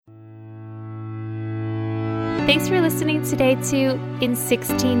Thanks for listening today to In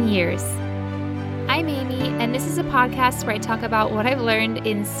 16 Years. I'm Amy, and this is a podcast where I talk about what I've learned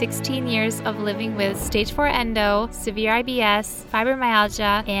in 16 years of living with stage 4 endo, severe IBS,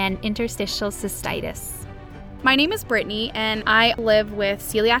 fibromyalgia, and interstitial cystitis. My name is Brittany, and I live with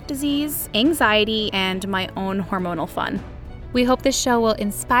celiac disease, anxiety, and my own hormonal fun. We hope this show will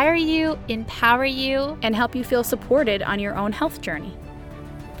inspire you, empower you, and help you feel supported on your own health journey.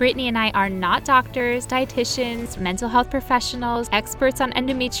 Brittany and I are not doctors, dietitians, mental health professionals, experts on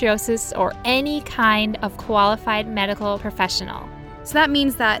endometriosis, or any kind of qualified medical professional. So that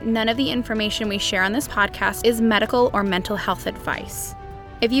means that none of the information we share on this podcast is medical or mental health advice.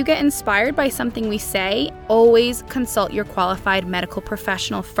 If you get inspired by something we say, always consult your qualified medical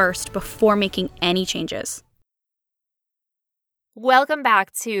professional first before making any changes. Welcome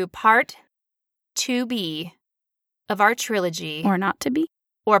back to part 2B of our trilogy. Or not to be.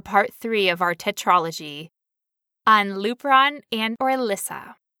 Or part 3 of our tetralogy on Lupron and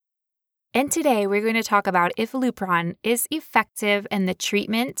Orilissa. And today we're going to talk about if Lupron is effective in the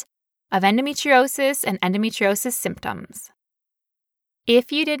treatment of endometriosis and endometriosis symptoms.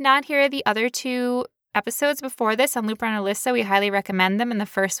 If you did not hear the other 2 episodes before this on Lupron and Orilissa, we highly recommend them. In the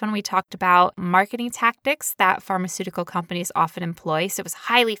first one, we talked about marketing tactics that pharmaceutical companies often employ. So it was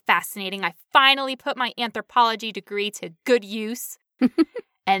highly fascinating. I finally put my anthropology degree to good use.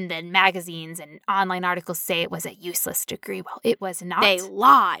 And then magazines and online articles say it was a useless degree. Well, it was not. They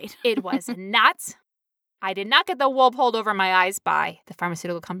lied. It was not. I did not get the wool pulled over my eyes by the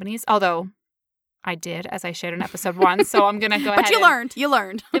pharmaceutical companies, although I did, as I shared in episode 1. So I'm going to go ahead. But you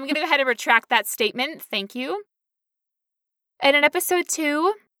learned. I'm going to go ahead and retract that statement. Thank you. And in episode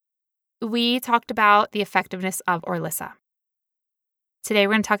 2, we talked about the effectiveness of Orilissa. Today,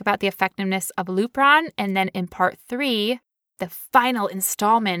 we're going to talk about the effectiveness of Lupron. And then in part 3, the final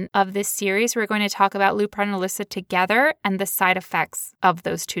installment of this series, we're going to talk about Lupron and Orilissa together and the side effects of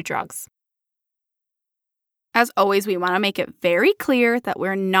those 2 drugs. As always, we want to make it very clear that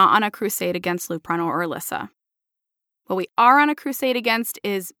we're not on a crusade against Lupron or Orilissa. What we are on a crusade against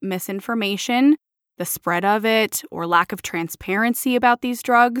is misinformation, the spread of it, or lack of transparency about these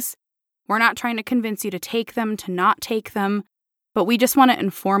drugs. We're not trying to convince you to take them, to not take them. But we just want to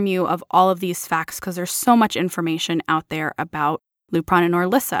inform you of all of these facts because there's so much information out there about Lupron and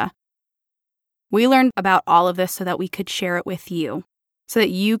Orilissa. We learned about all of this so that we could share it with you, so that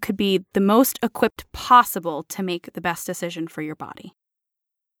you could be the most equipped possible to make the best decision for your body.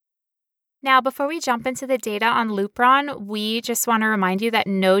 Now, before we jump into the data on Lupron, we just want to remind you that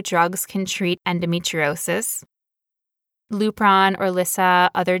no drugs can treat endometriosis. Lupron, Orilissa,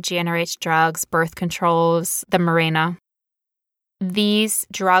 other GnRH drugs, birth controls, the Mirena. These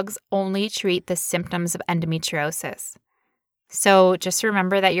drugs only treat the symptoms of endometriosis. So just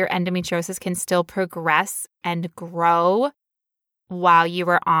remember that your endometriosis can still progress and grow while you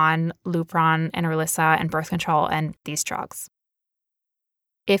are on Lupron and Orilissa and birth control and these drugs.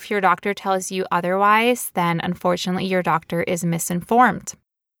 If your doctor tells you otherwise, then unfortunately your doctor is misinformed.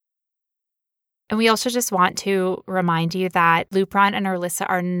 And we also just want to remind you that Lupron and Orilissa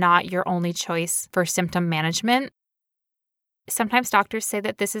are not your only choice for symptom management. Sometimes doctors say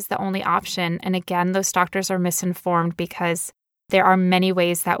that this is the only option. And again, those doctors are misinformed because there are many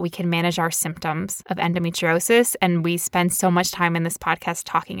ways that we can manage our symptoms of endometriosis. And we spend so much time in this podcast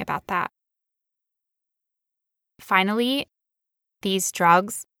talking about that. Finally, these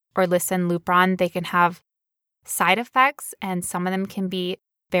drugs, Orilissa and Lupron, they can have side effects. And some of them can be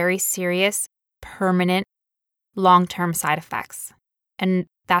very serious, permanent, long-term side effects. And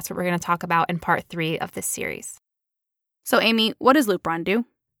that's what we're going to talk about in part 3 of this series. So, Amy, what does Lupron do?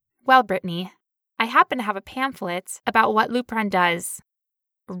 Well, Brittany, I happen to have a pamphlet about what Lupron does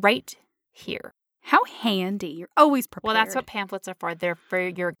right here. How handy. You're always prepared. Well, that's what pamphlets are for. They're for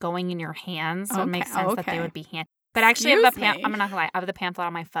your going in your hands. So it makes sense that they would be handy. But actually, I'm not going to lie. I have the pamphlet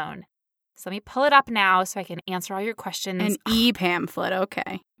on my phone. So let me pull it up now so I can answer all your questions. An e-pamphlet.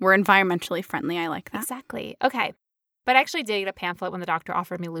 Okay. We're environmentally friendly. I like that. Exactly. Okay. But I actually did get a pamphlet when the doctor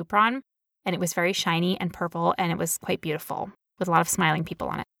offered me Lupron. And it was very shiny and purple, and it was quite beautiful with a lot of smiling people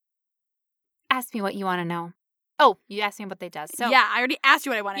on it. Ask me what you want to know. Oh, you asked me what they does. So yeah, I already asked you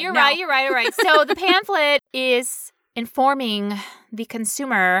what I want to know. You're right. So the pamphlet is informing the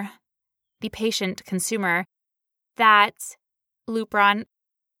consumer, the patient consumer, that Lupron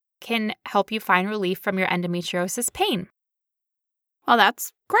can help you find relief from your endometriosis pain. Well,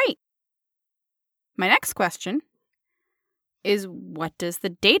 that's great. My next question is, what does the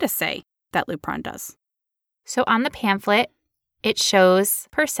data say that Lupron does? So on the pamphlet, it shows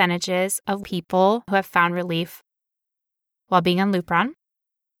percentages of people who have found relief while being on Lupron.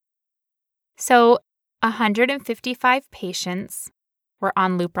 So 155 patients were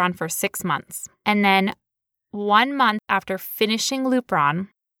on Lupron for 6 months. And then 1 month after finishing Lupron,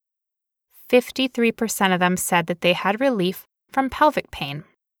 53% of them said that they had relief from pelvic pain.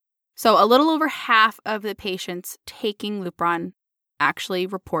 So a little over half of the patients taking Lupron actually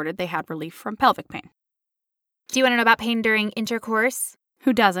reported they had relief from pelvic pain. Do you want to know about pain during intercourse?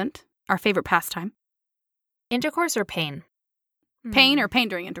 Who doesn't? Our favorite pastime. Intercourse or pain? Pain or pain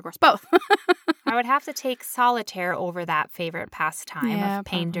during intercourse? Both. I would have to take solitaire over that favorite pastime of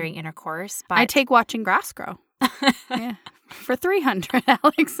pain probably. during intercourse. But I take watching grass grow. Yeah. For 300,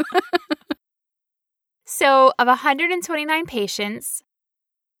 Alex. So of 129 patients,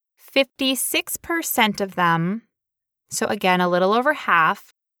 56% of them, so again, a little over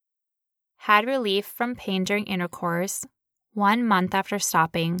half, had relief from pain during intercourse 1 month after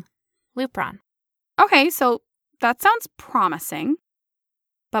stopping Lupron. Okay, so that sounds promising.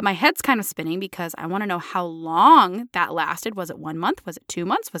 But my head's kind of spinning because I want to know how long that lasted. Was it 1 month? Was it 2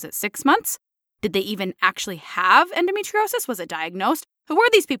 months? Was it 6 months? Did they even actually have endometriosis? Was it diagnosed? Who were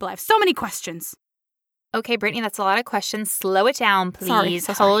these people? I have so many questions. Okay, Brittany, that's a lot of questions. Slow it down, please.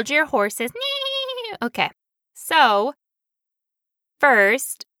 Sorry. Hold your horses. Okay, so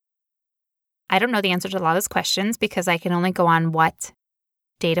first, I don't know the answer to a lot of those questions because I can only go on what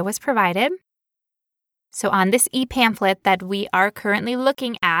data was provided. So on this e-pamphlet that we are currently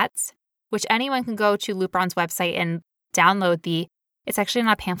looking at, which anyone can go to Lupron's website and download it's actually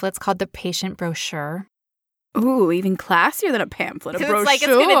not a pamphlet, it's called the patient brochure. Ooh, even classier than a pamphlet, a brochure. It's like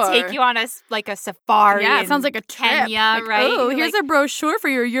it's going to take you on a safari. Yeah, it sounds like a trip. Kenya, right? Oh, here's a brochure for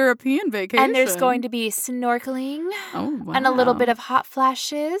your European vacation. And there's going to be snorkeling. Oh, wow. And a little bit of hot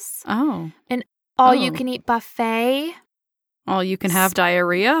flashes. Oh. An all-you-can-eat buffet. All you can have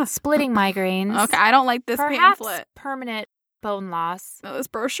diarrhea? Splitting migraines. Okay, I don't like this Perhaps pamphlet. permanent bone loss. Oh, this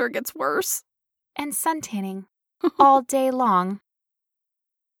brochure gets worse. And suntanning all day long.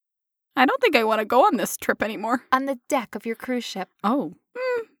 I don't think I want to go on this trip anymore. On the deck of your cruise ship. Oh.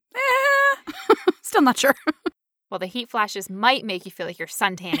 Still not sure. Well, the heat flashes might make you feel like you're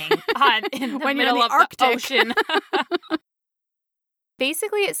suntanning in the when middle you're in the of Arctic. the ocean.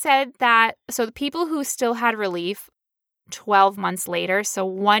 Basically, it said that, so the people who still had relief 12 months later, so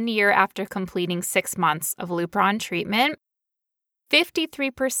 1 year after completing 6 months of Lupron treatment,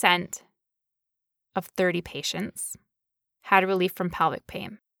 53% of 30 patients had relief from pelvic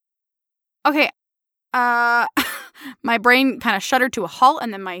pain. Okay. My brain kind of shuddered to a halt,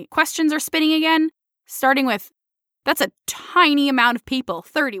 and then my questions are spinning again. Starting with, that's a tiny amount of people,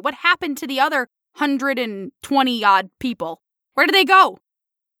 30. What happened to the other 120-odd people? Where did they go?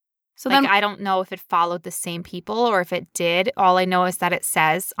 So Like, then, I don't know if it followed the same people or if it did. All I know is that it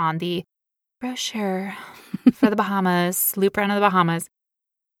says on the brochure for the Bahamas, Lupron of the Bahamas,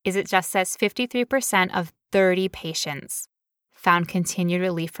 is it just says 53% of 30 patients found continued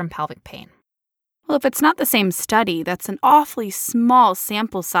relief from pelvic pain. well, if it's not the same study, that's an awfully small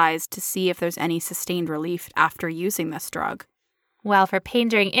sample size to see if there's any sustained relief after using this drug. Well, for pain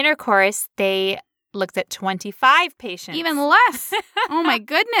during intercourse, they looked at 25 patients. Even less. Oh my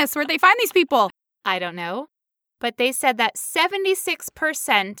goodness. Where'd they find these people? I don't know. But they said that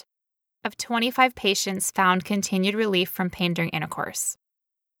 76% of 25 patients found continued relief from pain during intercourse.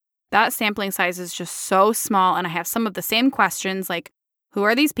 That sampling size is just so small, and I have some of the same questions like, who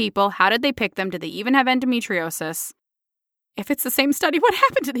are these people? How did they pick them? Did they even have endometriosis? If it's the same study, what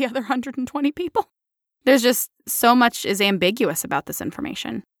happened to the other 120 people? There's just so much is ambiguous about this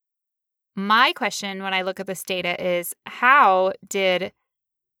information. My question when I look at this data is so the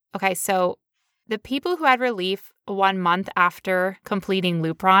people who had relief 1 month after completing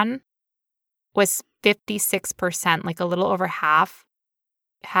Lupron was 56%, like a little over half,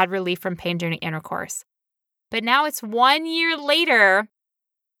 had relief from pain during intercourse. But now it's 1 year later,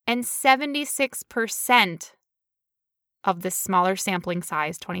 and 76% of the smaller sampling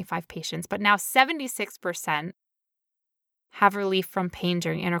size, 25 patients, but now 76% have relief from pain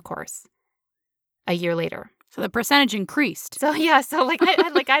during intercourse a year later. So the percentage increased. So I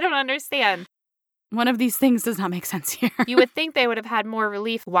don't understand. One of these things does not make sense here. You would think they would have had more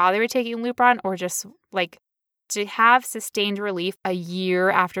relief while they were taking Lupron, or just like to have sustained relief a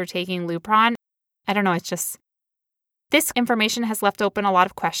year after taking Lupron. I don't know. It's just, this information has left open a lot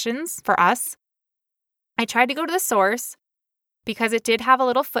of questions for us. I tried to go to the source because it did have a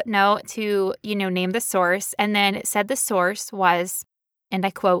little footnote to, name the source. And then it said the source was, and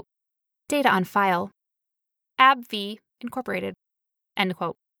I quote, data on file, AbbVie Incorporated, end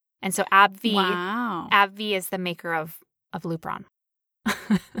quote. And so AbbVie is the maker of Lupron.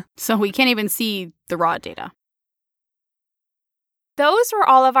 So we can't even see the raw data. Those were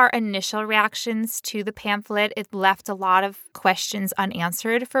all of our initial reactions to the pamphlet. It left a lot of questions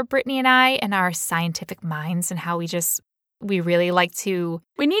unanswered for Brittany and I and our scientific minds and how we really like to...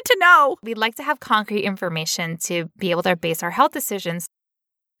 We need to know. We'd like to have concrete information to be able to base our health decisions.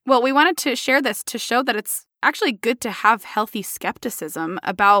 Well, we wanted to share this to show that it's actually good to have healthy skepticism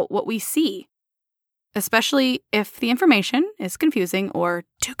about what we see, especially if the information is confusing or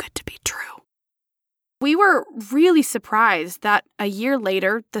too good to be true. We were really surprised that a year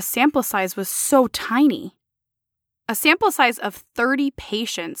later, the sample size was so tiny. A sample size of 30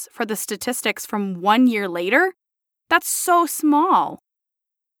 patients for the statistics from 1 year later? That's so small.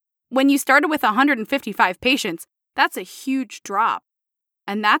 When you started with 155 patients, that's a huge drop.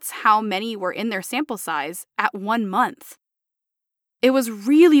 And that's how many were in their sample size at 1 month. It was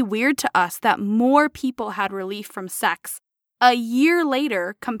really weird to us that more people had relief from sex a year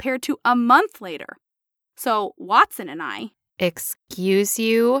later compared to a month later. So Watson and I... Excuse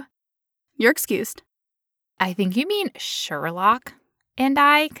you? You're excused. I think you mean Sherlock and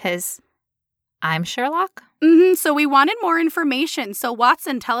I, because I'm Sherlock. So we wanted more information. So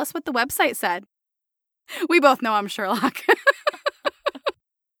Watson, tell us what the website said. We both know I'm Sherlock.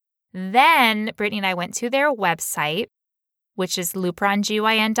 Then Brittany and I went to their website, which is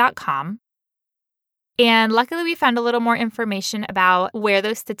luprongyn.com. And luckily, we found a little more information about where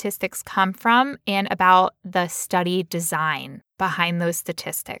those statistics come from and about the study design behind those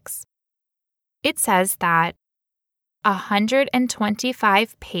statistics. It says that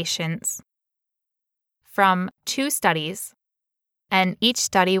 125 patients from 2 studies, and each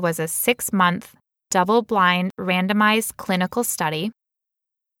study was a 6-month, double-blind, randomized clinical study.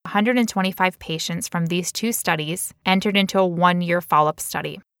 125 patients from these 2 studies entered into a 1-year follow-up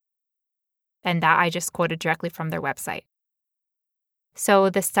study. And that I just quoted directly from their website. So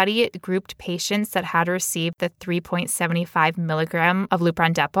the study grouped patients that had received the 3.75 milligram of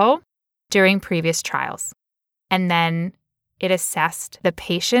Lupron Depot during previous trials. And then it assessed the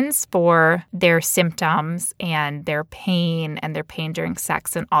patients for their symptoms and their pain during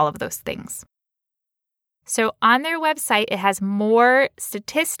sex and all of those things. So on their website, it has more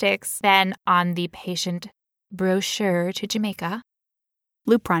statistics than on the patient brochure to Jamaica.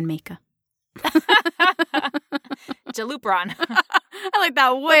 Lupron Maker. Jalupron. I like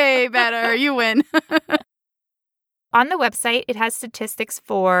that way better. You win. On the website, it has statistics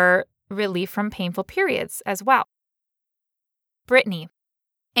for relief from painful periods as well. Brittany.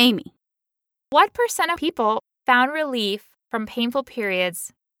 Amy. What % of people found relief from painful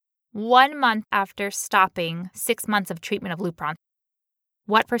periods 1 month after stopping 6 months of treatment of Lupron?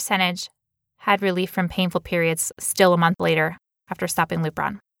 What percentage had relief from painful periods still a month later after stopping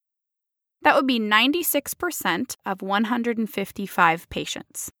Lupron? That would be 96% of 155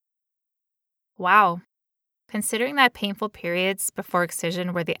 patients. Wow. Considering that painful periods before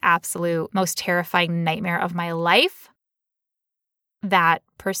excision were the absolute most terrifying nightmare of my life, that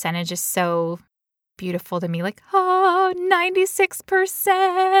percentage is so beautiful to me. Like,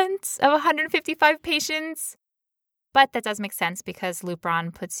 96% of 155 patients. But that does make sense because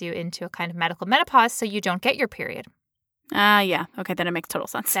Lupron puts you into a kind of medical menopause, so you don't get your period. Yeah. Okay, then it makes total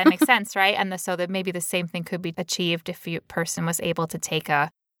sense. That makes sense, right? And so that maybe the same thing could be achieved if a person was able to take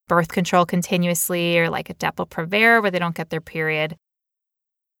a birth control continuously or like a Depo-Provera where they don't get their period.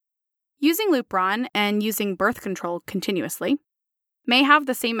 Using Lupron and using birth control continuously may have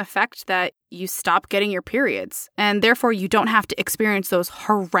the same effect that you stop getting your periods, and therefore you don't have to experience those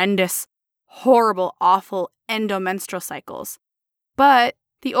horrendous, horrible, awful endomenstrual cycles. But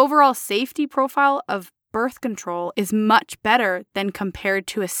the overall safety profile of birth control is much better than compared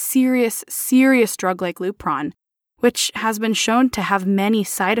to a serious drug like Lupron, which has been shown to have many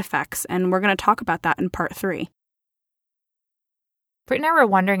side effects, and we're going to talk about that in part 3. Britt and I were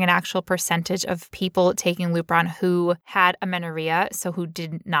wondering an actual percentage of people taking Lupron who had amenorrhea, so who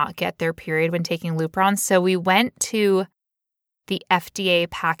did not get their period when taking Lupron. So we went to the FDA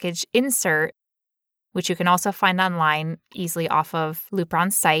package insert, which you can also find online easily off of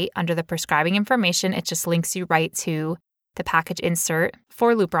Lupron's site under the prescribing information. It just links you right to the package insert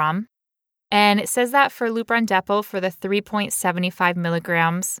for Lupron. And it says that for Lupron Depot for the 3.75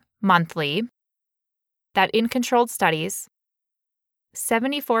 milligrams monthly, that in controlled studies,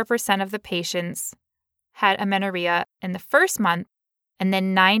 74% of the patients had amenorrhea in the first month, and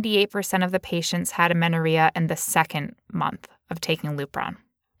then 98% of the patients had amenorrhea in the second month of taking Lupron.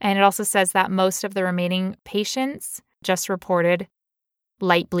 And it also says that most of the remaining patients just reported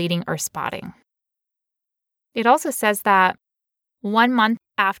light bleeding or spotting. It also says that 1 month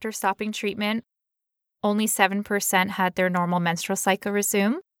after stopping treatment, only 7% had their normal menstrual cycle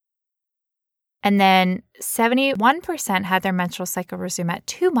resume. And then 71% had their menstrual cycle resume at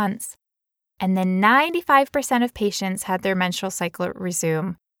 2 months. And then 95% of patients had their menstrual cycle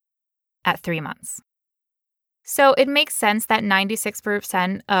resume at 3 months. So it makes sense that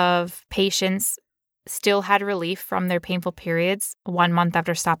 96% of patients still had relief from their painful periods 1 month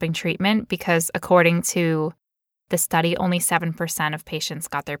after stopping treatment because according to the study, only 7% of patients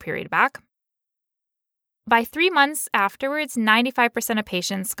got their period back. By 3 months afterwards, 95% of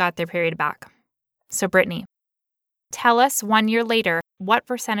patients got their period back. So Brittany, tell us 1 year later, what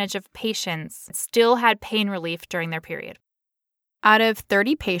percentage of patients still had pain relief during their period? Out of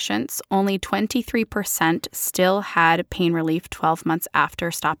 30 patients, only 23% still had pain relief 12 months after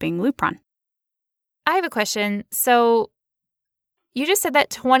stopping Lupron. I have a question. So you just said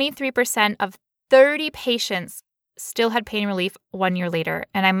that 23% of 30 patients still had pain relief 1 year later.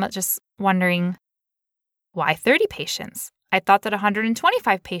 And I'm just wondering, why 30 patients? I thought that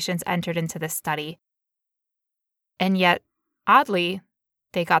 125 patients entered into this study. And yet, oddly,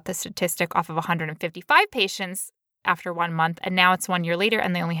 they got the statistic off of 155 patients after 1 month, and now it's 1 year later,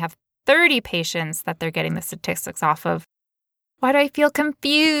 and they only have 30 patients that they're getting the statistics off of. Why do I feel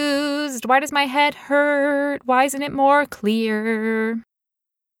confused? Why does my head hurt? Why isn't it more clear?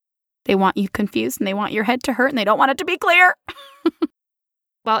 They want you confused, and they want your head to hurt, and they don't want it to be clear.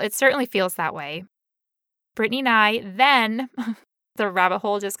 Well, it certainly feels that way. Brittany and I, then the rabbit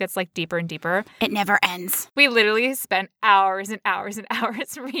hole just gets deeper and deeper. It never ends. We literally spent hours and hours and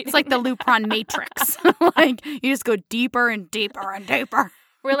hours reading. It's like the Lupron Matrix. You just go deeper and deeper and deeper.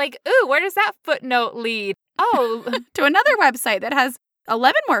 We're like, ooh, where does that footnote lead? Oh, to another website that has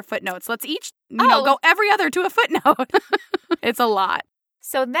 11 more footnotes. Let's each, go every other to a footnote. It's a lot.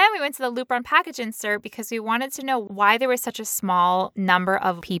 So then we went to the Lupron package insert because we wanted to know why there was such a small number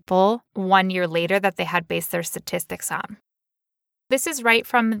of people 1 year later that they had based their statistics on. This is right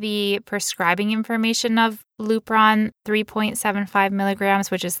from the prescribing information of Lupron 3.75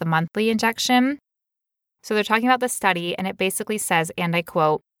 milligrams, which is the monthly injection. So they're talking about the study, and it basically says, and I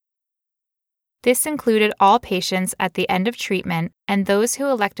quote, "This included all patients at the end of treatment and those who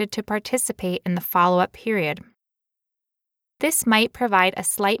elected to participate in the follow-up period. This might provide a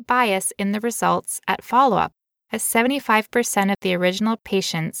slight bias in the results at follow-up, as 75% of the original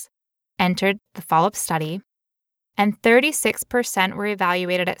patients entered the follow-up study, and 36% were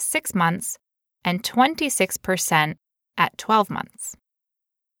evaluated at 6 months and 26% at 12 months."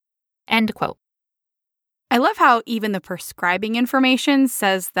 End quote. I love how even the prescribing information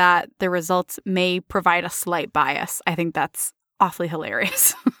says that the results may provide a slight bias. I think that's awfully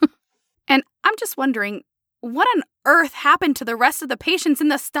hilarious. And I'm just wondering, what on earth happened to the rest of the patients in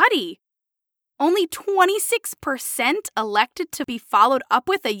the study? Only 26% elected to be followed up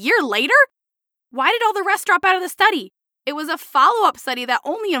with a year later? Why did all the rest drop out of the study? It was a follow-up study that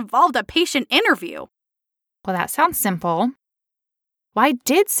only involved a patient interview. Well, that sounds simple. Why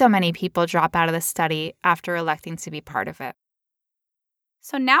did so many people drop out of the study after electing to be part of it?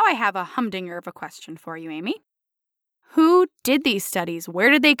 So now I have a humdinger of a question for you, Amy. Who did these studies? Where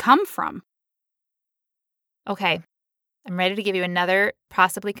did they come from? Okay, I'm ready to give you another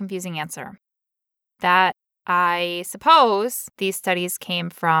possibly confusing answer. That I suppose these studies came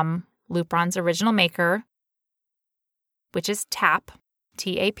from Lupron's original maker, which is TAP,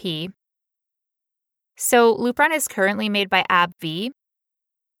 T-A-P. So Lupron is currently made by AbbVie,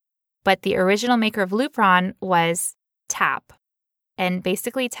 but the original maker of Lupron was TAP. And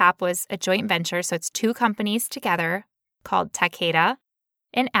basically TAP was a joint venture, so it's 2 companies together called Takeda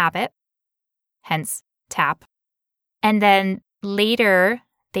and Abbott, hence TAP. And then later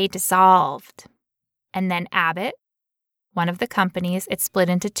they dissolved. And then Abbott, one of the companies, it split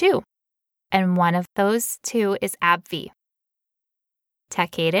into 2. And one of those 2 is AbbVie.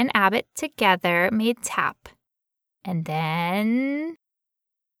 Takeda and Abbott together made TAP. And then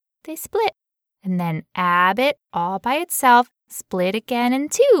they split. And then Abbott, all by itself, split again in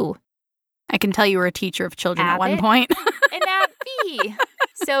 2. I can tell you were a teacher of children Abbott at one point. and AbbVie.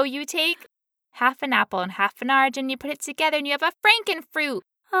 So you take half an apple and half an orange and you put it together and you have a frankenfruit.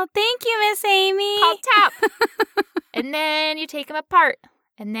 Oh, thank you, Miss Amy. Called TAP. And then you take them apart.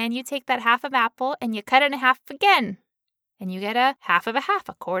 And then you take that half of apple and you cut it in half again. And you get a half of a half,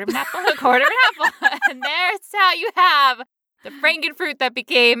 a quarter of an apple, and a quarter of an apple. And there's how you have the frankenfruit that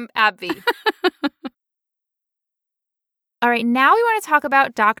became AbbVie. All right, now we want to talk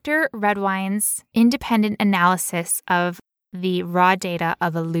about Dr. Redwine's independent analysis of the raw data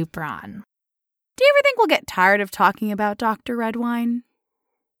of a Lupron. Do you ever think we'll get tired of talking about Dr. Redwine?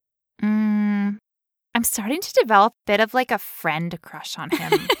 I'm starting to develop a bit of a friend crush on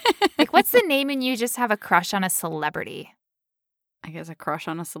him. What's the name when you just have a crush on a celebrity? I guess a crush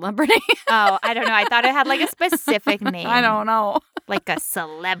on a celebrity. Oh, I don't know. I thought it had like a specific name. I don't know. Like a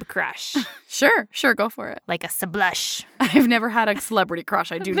celeb crush. Sure, go for it. Like a sublush. I've never had a celebrity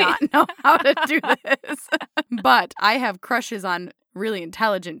crush. I do not know how to do this. But I have crushes on really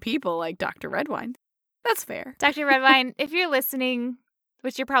intelligent people like Dr. Redwine. That's fair. Dr. Redwine, if you're listening,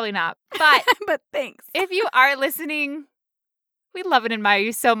 which you're probably not, but but thanks. If you are listening, we love and admire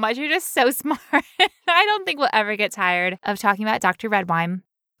you so much. You're just so smart. I don't think we'll ever get tired of talking about Dr. Redwine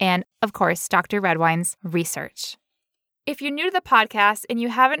and, of course, Dr. Redwine's research. If you're new to the podcast and you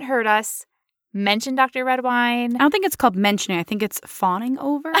haven't heard us mention Dr. Redwine... I don't think it's called mentioning. I think it's fawning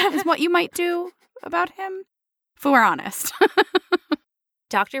over is what you might do about him, if we're honest.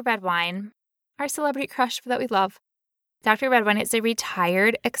 Dr. Redwine, our celebrity crush that we love. Dr. Redwine is a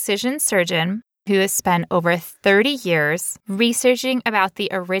retired excision surgeon who has spent over 30 years researching about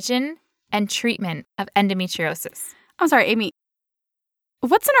the origin and treatment of endometriosis. I'm sorry, Amy.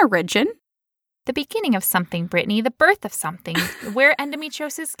 What's an origin? The beginning of something, Brittany. The birth of something. Where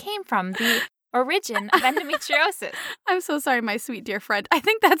endometriosis came from. The origin of endometriosis. I'm so sorry, my sweet dear friend. I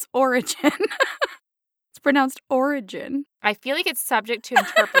think that's origin. It's pronounced origin. I feel like it's subject to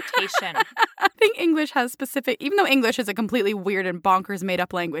interpretation. I think English has specific, even though English is a completely weird and bonkers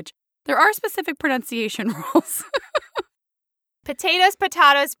made-up language, there are specific pronunciation rules. Potatoes,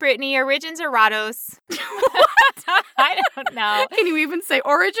 potatoes, Brittany. Origins, eratos. I don't know. Can you even say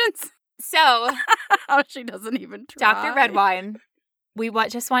origins? So. Oh, she doesn't even try. Dr. Redwine, we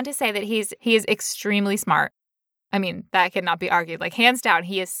just want to say that he is extremely smart. I mean, that cannot be argued. Like, hands down,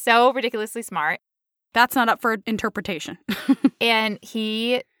 he is so ridiculously smart. That's not up for interpretation. And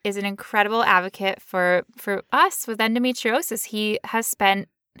he is an incredible advocate for us with endometriosis. He has spent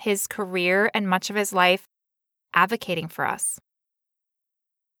his career and much of his life advocating for us.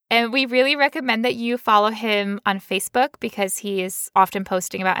 And we really recommend that you follow him on Facebook because he is often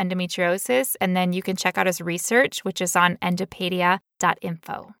posting about endometriosis. And then you can check out his research, which is on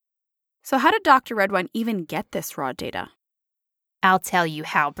endopedia.info. So how did Dr. Redwine even get this raw data? I'll tell you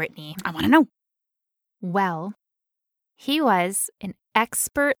how, Brittany. I want to know. Well, he was an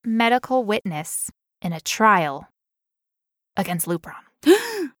expert medical witness in a trial against Lupron.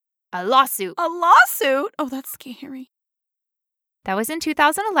 A lawsuit. A lawsuit? Oh, that's scary. That was in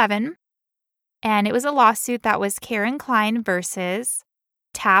 2011, and it was a lawsuit that was Karen Klein versus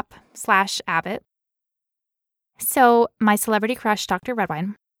TAP/Abbott. So my celebrity crush, Dr.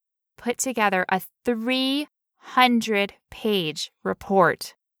 Redwine, put together a 300-page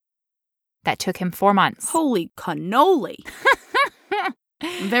report that took him 4 months. Holy cannoli.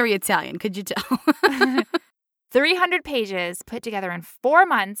 Very Italian, could you tell? 300 pages put together in 4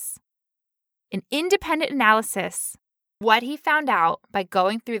 months, an independent analysis. What he found out by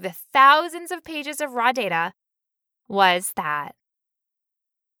going through the thousands of pages of raw data was that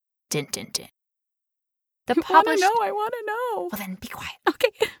the published... I want to know. Well, then be quiet.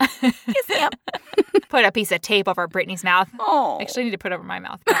 Okay. Yes, ma'am. Put a piece of tape over Brittany's mouth. Oh. Actually, I need to put it over my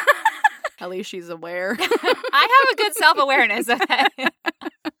mouth. But... At least she's aware. I have a good self-awareness. Okay?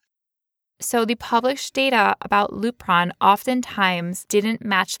 So the published data about Lupron oftentimes didn't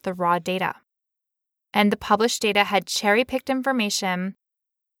match the raw data. And the published data had cherry-picked information,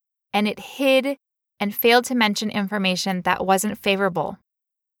 and it hid and failed to mention information that wasn't favorable.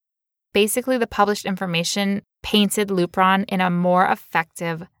 Basically, the published information painted Lupron in a more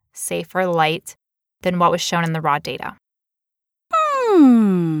effective, safer light than what was shown in the raw data.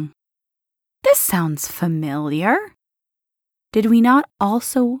 This sounds familiar. Did we not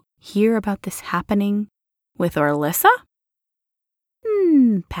also hear about this happening with Orlissa?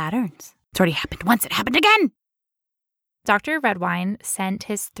 Patterns. It's already happened once. It happened again. Dr. Redwine sent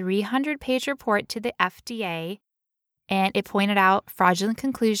his 300-page report to the FDA, and it pointed out fraudulent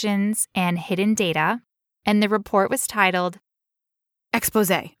conclusions and hidden data. And the report was titled...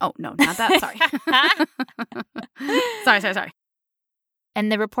 Expose. Oh, no, not that. Sorry. sorry. And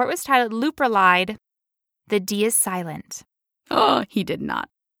the report was titled Leuprolide, the D is silent. Oh, he did not.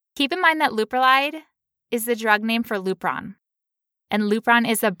 Keep in mind that Leuprolide is the drug name for Lupron. And Lupron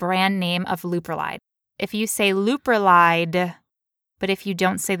is a brand name of Leuprolide. If you say Leuprolide, but if you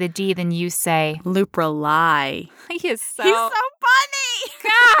don't say the D, then you say... Leuproli. He's so funny.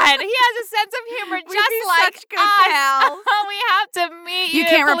 God, he has a sense of humor just like such good us. pals. We have to meet you. You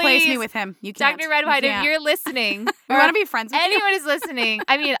can't please. replace me with him. You can't. Dr. Redwine, if you're listening... We want to be friends with anyone is listening.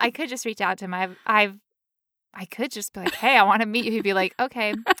 I mean, I could just reach out to him. I could just be like, hey, I want to meet you. He'd be like,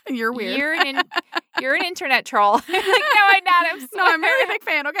 okay. You're weird. You're an internet troll. Like, no, I'm not. I'm sorry. No, I'm a really big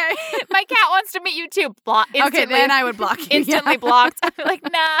fan, okay? My cat wants to meet you too. Okay, then I would block you. Instantly blocked. I'm like,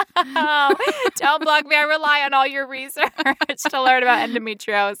 no, don't block me. I rely on all your research to learn about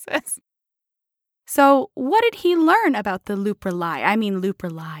endometriosis. So what did he learn about the Lupron? I mean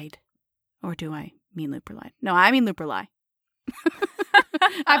Lupron. Or do I mean Lupron? No, I mean Lupron.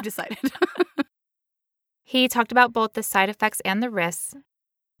 I've decided. He talked about both the side effects and the risks,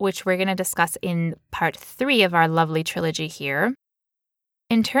 which we're going to discuss in part 3 of our lovely trilogy here.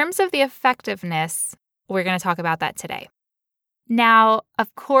 In terms of the effectiveness, we're going to talk about that today. Now,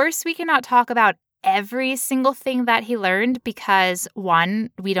 of course, we cannot talk about every single thing that he learned because, 1,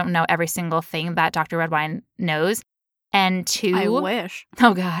 we don't know every single thing that Dr. Redwine knows, and 2... I wish.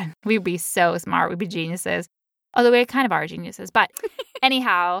 Oh, God. We'd be so smart. We'd be geniuses. Although we kind of are geniuses. But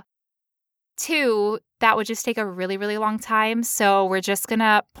anyhow, 2, that would just take a really, really long time. So we're just going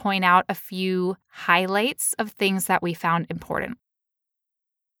to point out a few highlights of things that we found important.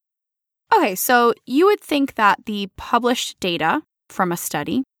 Okay, so you would think that the published data from a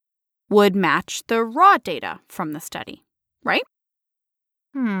study would match the raw data from the study, right?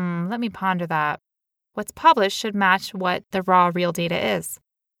 Let me ponder that. What's published should match what the raw, real data is.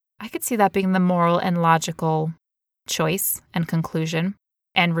 I could see that being the moral and logical choice and conclusion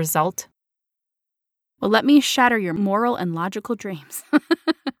and result. Well, let me shatter your moral and logical dreams.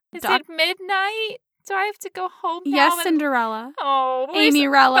 Is it midnight? Do I have to go home now? Yes, Cinderella. Oh,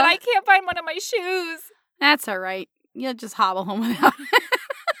 Amy-rella. But I can't find one of my shoes. That's all right. You'll just hobble home without it.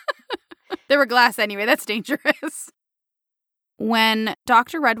 They were glass anyway. That's dangerous. When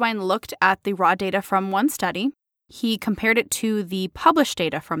Dr. Redwine looked at the raw data from one study, he compared it to the published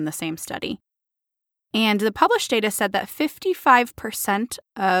data from the same study. And the published data said that 55%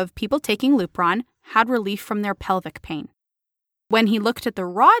 of people taking Lupron had relief from their pelvic pain. When he looked at the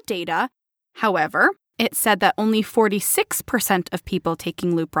raw data, however, it said that only 46% of people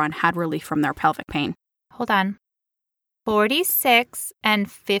taking Lupron had relief from their pelvic pain. Hold on. 46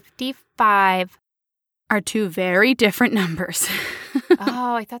 and 55 are 2 very different numbers.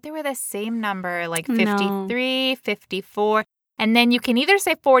 Oh, I thought they were the same number, like 53, 54. And then you can either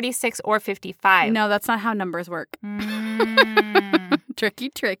say 46 or 55. No, that's not how numbers work.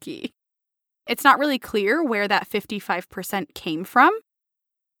 Tricky. It's not really clear where that 55% came from.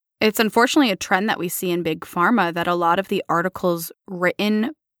 It's unfortunately a trend that we see in big pharma that a lot of the articles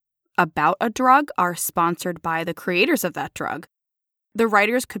written about a drug are sponsored by the creators of that drug. The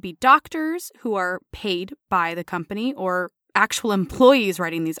writers could be doctors who are paid by the company or actual employees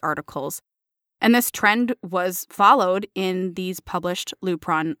writing these articles. And this trend was followed in these published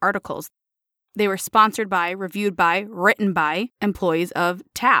Lupron articles. They were sponsored by, reviewed by, written by employees of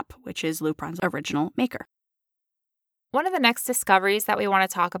TAP, which is Lupron's original maker. One of the next discoveries that we want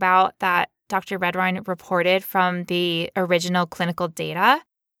to talk about that Dr. Redwine reported from the original clinical data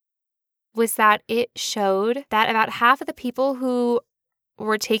was that it showed that about half of the people who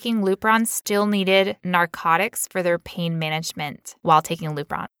were taking Lupron still needed narcotics for their pain management while taking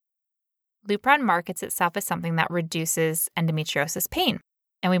Lupron. Lupron markets itself as something that reduces endometriosis pain.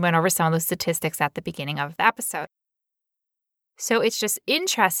 And we went over some of those statistics at the beginning of the episode. So it's just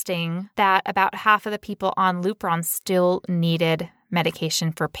interesting that about half of the people on Lupron still needed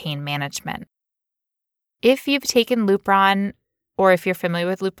medication for pain management. If you've taken Lupron, or if you're familiar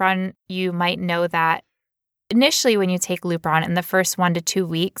with Lupron, you might know that initially when you take Lupron in the first 1 to 2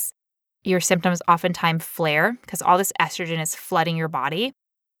 weeks, your symptoms oftentimes flare because all this estrogen is flooding your body.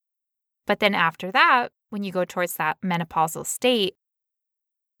 But then after that, when you go towards that menopausal state,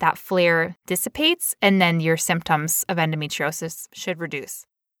 that flare dissipates and then your symptoms of endometriosis should reduce.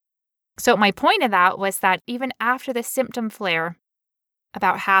 So my point of that was that even after the symptom flare,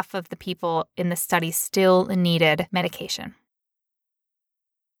 about half of the people in the study still needed medication.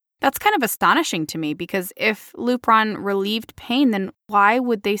 That's kind of astonishing to me because if Lupron relieved pain, then why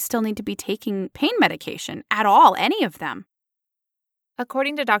would they still need to be taking pain medication at all, any of them?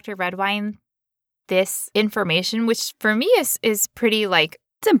 According to Dr. Redwine, this information, which for me is pretty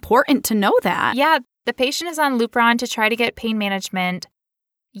it's important to know that. Yeah, the patient is on Lupron to try to get pain management,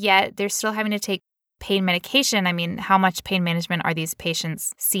 yet they're still having to take pain medication. I mean, how much pain management are these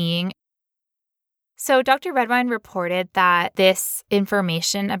patients seeing? So Dr. Redwine reported that this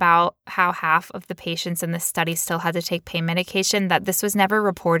information about how half of the patients in this study still had to take pain medication, that this was never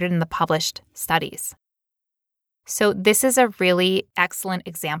reported in the published studies. So this is a really excellent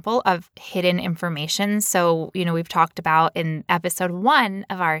example of hidden information. So, we've talked about in episode 1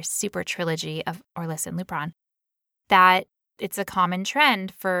 of our super trilogy of Orlisса and Lupron that it's a common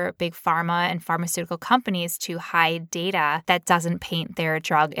trend for big pharma and pharmaceutical companies to hide data that doesn't paint their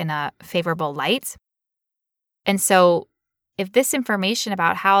drug in a favorable light. And so if this information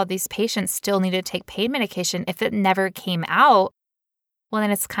about how these patients still need to take pain medication, if it never came out, well,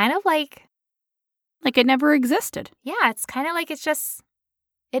 then it's kind of like it never existed. Yeah, it's kind of like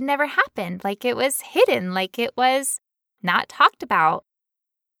it never happened. Like it was hidden, like it was not talked about.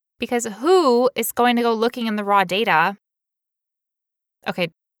 Because who is going to go looking in the raw data?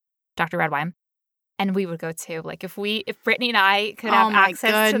 Okay, Dr. Redwine. And we would go too. Like if Brittany and I could have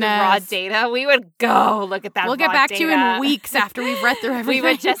access to the raw data, we would go look at that raw data. We'll get back to you in weeks after we've read through everything. We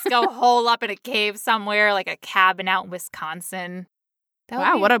would just go hole up in a cave somewhere, like a cabin out in Wisconsin.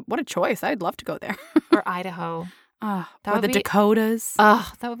 Wow, what a choice. I'd love to go there. Or Idaho. Or the Dakotas.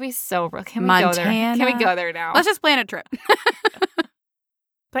 Oh, that would be so real. Can we Montana. go there? Can we go there now? Let's just plan a trip.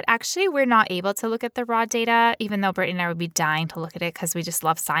 But actually, we're not able to look at the raw data, even though Brittany and I would be dying to look at it because we just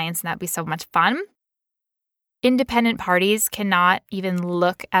love science and that'd be so much fun. Independent parties cannot even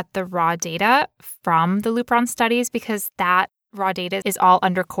look at the raw data from the Lupron studies because that raw data is all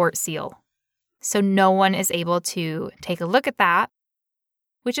under court seal. So no one is able to take a look at that,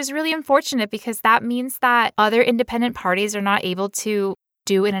 which is really unfortunate because that means that other independent parties are not able to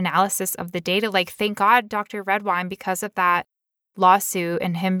do an analysis of the data. Like, thank God, Dr. Redwine, because of that lawsuit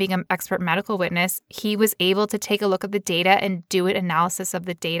and him being an expert medical witness, he was able to take a look at the data and do an analysis of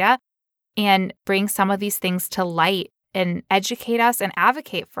the data and bring some of these things to light and educate us and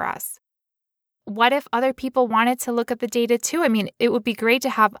advocate for us. What if other people wanted to look at the data too? I mean, it would be great to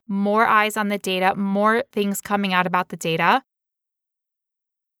have more eyes on the data, more things coming out about the data.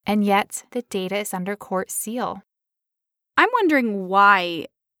 And yet the data is under court seal. I'm wondering why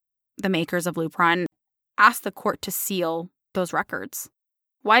the makers of Lupron asked the court to seal those records.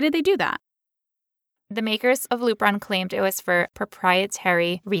 Why did they do that? The makers of Lupron claimed it was for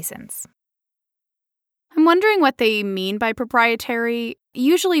proprietary reasons. I'm wondering what they mean by proprietary.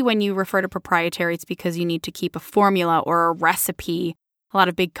 Usually when you refer to proprietary, it's because you need to keep a formula or a recipe. A lot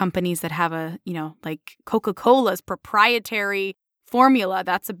of big companies that have like Coca-Cola's proprietary formula,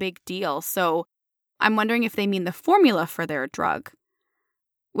 that's a big deal. So I'm wondering if they mean the formula for their drug,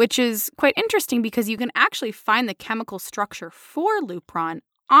 which is quite interesting because you can actually find the chemical structure for Lupron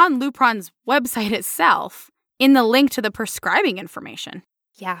on Lupron's website itself in the link to the prescribing information.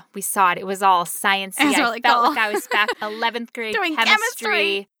 Yeah, we saw it. It was all sciencey. I felt like I was back 11th grade doing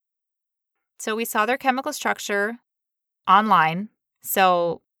chemistry. So we saw their chemical structure online.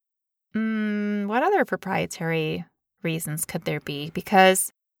 So what other proprietary reasons could there be?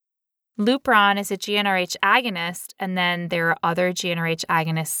 Because Lupron is a GnRH agonist, and then there are other GnRH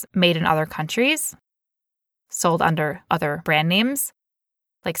agonists made in other countries, sold under other brand names,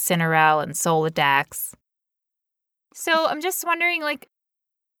 like Cinerel and Soladex. So I'm just wondering,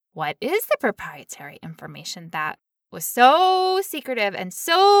 what is the proprietary information that was so secretive and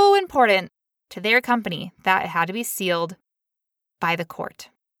so important to their company that it had to be sealed by the court?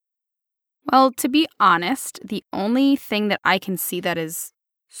 Well, to be honest, the only thing that I can see that is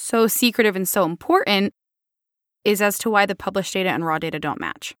so secretive and so important is as to why the published data and raw data don't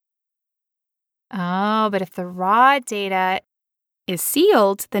match. Oh, but if the raw data is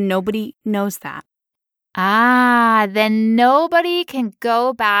sealed, then nobody knows that. Then nobody can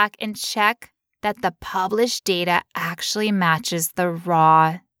go back and check that the published data actually matches the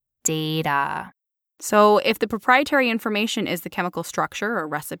raw data. So if the proprietary information is the chemical structure or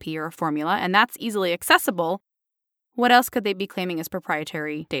recipe or a formula, and that's easily accessible, what else could they be claiming as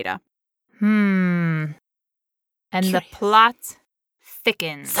proprietary data? And Curious. The plot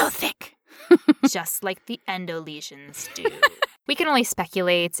thickens. So thick. Just like the endolesions do. We can only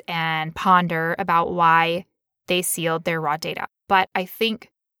speculate and ponder about why they sealed their raw data. But I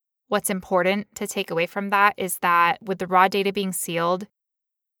think what's important to take away from that is that with the raw data being sealed,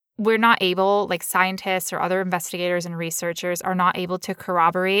 we're not able, like scientists or other investigators and researchers are not able to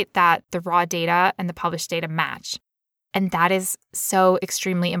corroborate that the raw data and the published data match. And that is so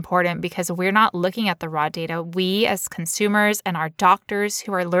extremely important because we're not looking at the raw data. We as consumers and our doctors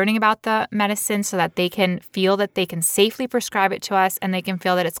who are learning about the medicine so that they can feel that they can safely prescribe it to us and they can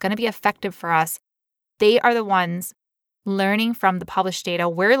feel that it's going to be effective for us, they are the ones learning from the published data.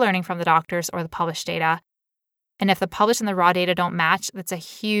 We're learning from the doctors or the published data. And if the published and the raw data don't match, that's a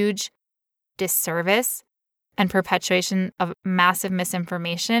huge disservice and perpetuation of massive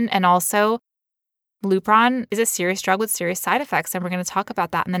misinformation. And also, Lupron is a serious drug with serious side effects, and we're going to talk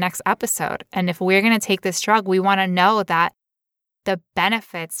about that in the next episode. And if we're going to take this drug, we want to know that the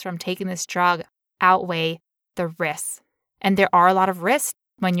benefits from taking this drug outweigh the risks. And there are a lot of risks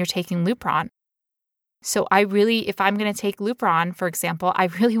when you're taking Lupron. So if I'm going to take Lupron, for example, I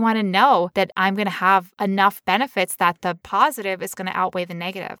really want to know that I'm going to have enough benefits that the positive is going to outweigh the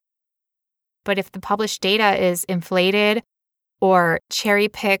negative. But if the published data is inflated or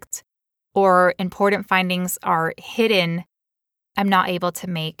cherry-picked or important findings are hidden, I'm not able to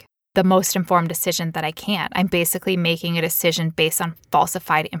make the most informed decision that I can. I'm basically making a decision based on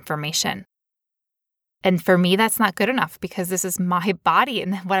falsified information. And for me, that's not good enough because this is my body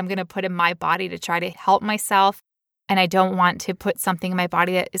and what I'm going to put in my body to try to help myself. And I don't want to put something in my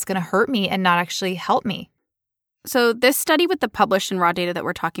body that is going to hurt me and not actually help me. So this study with the published and raw data that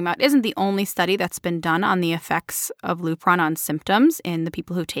we're talking about isn't the only study that's been done on the effects of Lupron on symptoms in the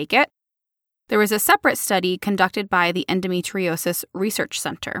people who take it. There was a separate study conducted by the Endometriosis Research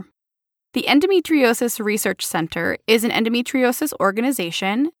Center. The Endometriosis Research Center is an endometriosis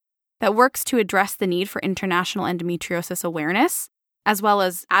organization that works to address the need for international endometriosis awareness, as well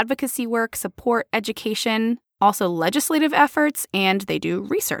as advocacy work, support, education, also legislative efforts, and they do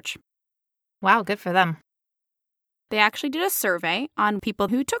research. Wow, good for them. They actually did a survey on people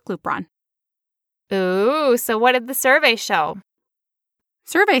who took Lupron. Ooh, so what did the survey show?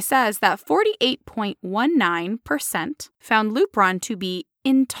 Survey says that 48.19% found Lupron to be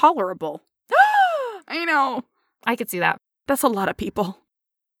intolerable. I know. I could see that. That's a lot of people.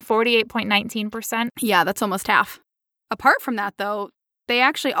 48.19%? Yeah, that's almost half. Apart from that, though, they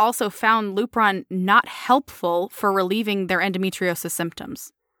actually also found Lupron not helpful for relieving their endometriosis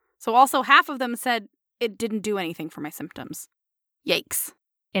symptoms. So also half of them said it didn't do anything for my symptoms. Yikes.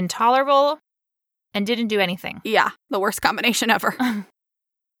 Intolerable and didn't do anything. Yeah, the worst combination ever.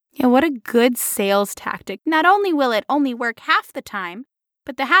 Yeah, what a good sales tactic. Not only will it only work half the time,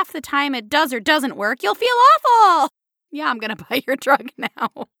 but the half the time it does or doesn't work, you'll feel awful. Yeah, I'm going to buy your drug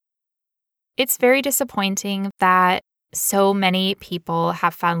now. It's very disappointing that so many people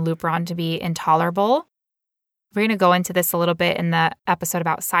have found Lupron to be intolerable. We're going to go into this a little bit in the episode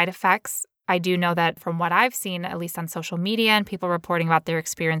about side effects. I do know that from what I've seen, at least on social media and people reporting about their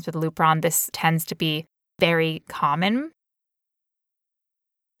experience with Lupron, this tends to be very common.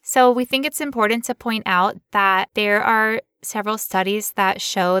 So we think it's important to point out that there are several studies that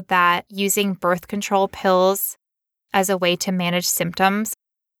show that using birth control pills as a way to manage symptoms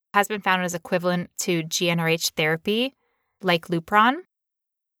has been found as equivalent to GnRH therapy, like Lupron.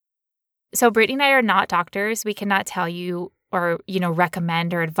 So Brittany and I are not doctors. We cannot tell you or,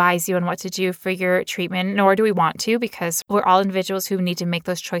 recommend or advise you on what to do for your treatment, nor do we want to, because we're all individuals who need to make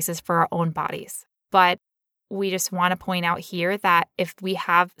those choices for our own bodies. But we just want to point out here that if we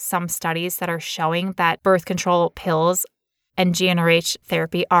have some studies that are showing that birth control pills and GnRH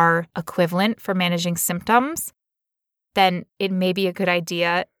therapy are equivalent for managing symptoms, then it may be a good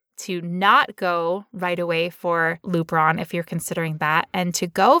idea to not go right away for Lupron if you're considering that, and to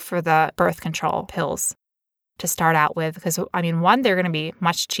go for the birth control pills to start out with. Because, one, they're going to be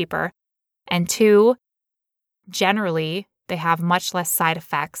much cheaper. And two, generally, they have much less side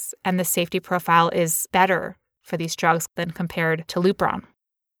effects, and the safety profile is better for these drugs than compared to Lupron.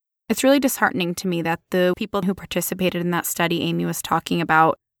 It's really disheartening to me that the people who participated in that study Amy was talking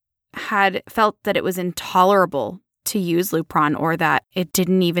about had felt that it was intolerable to use Lupron or that it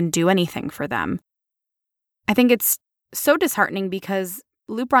didn't even do anything for them. I think it's so disheartening because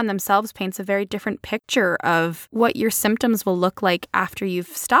Lupron themselves paints a very different picture of what your symptoms will look like after you've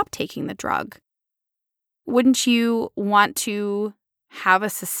stopped taking the drug. Wouldn't you want to have a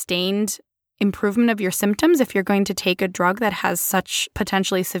sustained improvement of your symptoms if you're going to take a drug that has such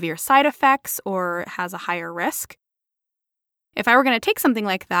potentially severe side effects or has a higher risk? If I were going to take something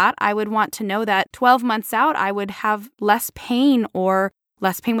like that, I would want to know that 12 months out, I would have less pain or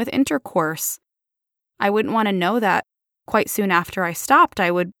less pain with intercourse. I wouldn't want to know that quite soon after I stopped,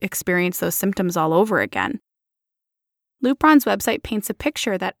 I would experience those symptoms all over again. Lupron's website paints a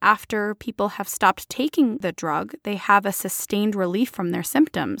picture that after people have stopped taking the drug, they have a sustained relief from their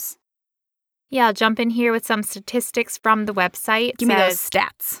symptoms. Yeah, I'll jump in here with some statistics from the website. Give me those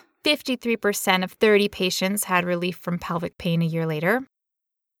stats. 53% of 30 patients had relief from pelvic pain a year later.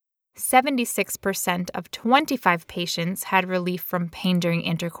 76% of 25 patients had relief from pain during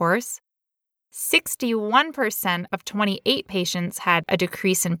intercourse. 61% of 28 patients had a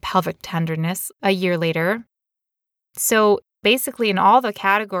decrease in pelvic tenderness a year later. So basically in all the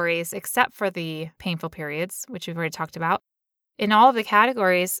categories, except for the painful periods, which we've already talked about, in all of the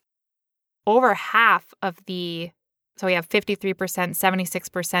categories, over half of so we have 53%,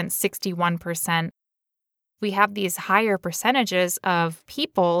 76%, 61%. We have these higher percentages of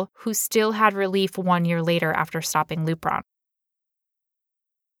people who still had relief 1 year later after stopping Lupron.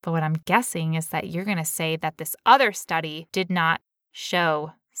 But what I'm guessing is that you're going to say that this other study did not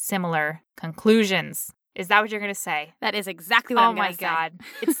show similar conclusions. Is that what you're going to say? That is exactly what I'm going to say. Oh my God.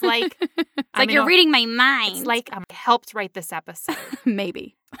 It's like... It's like you're reading my mind. It's like I helped write this episode.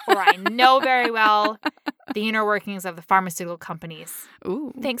 Maybe. Or I know very well the inner workings of the pharmaceutical companies.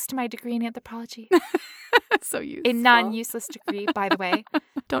 Ooh. Thanks to my degree in anthropology. So useful. A non-useless degree, by the way.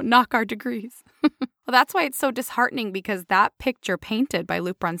 Don't knock our degrees. Well, that's why it's so disheartening, because that picture painted by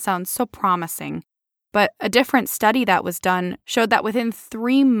Lupron sounds so promising. But a different study that was done showed that within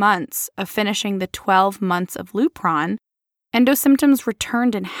 3 months of finishing the 12 months of Lupron, endo symptoms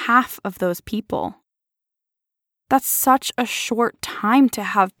returned in half of those people. That's such a short time to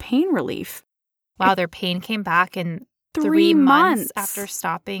have pain relief. Wow, their pain came back in 3 months after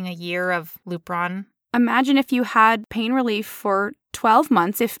stopping a year of Lupron. Imagine if you had pain relief for 12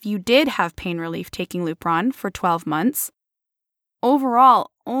 months, if you did have pain relief taking Lupron for 12 months.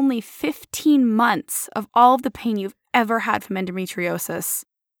 Overall, only 15 months of all of the pain you've ever had from endometriosis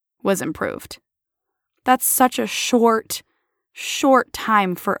was improved. That's such a short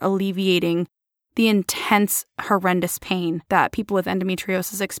time for alleviating the intense, horrendous pain that people with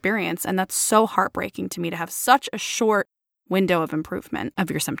endometriosis experience. And that's so heartbreaking to me to have such a short window of improvement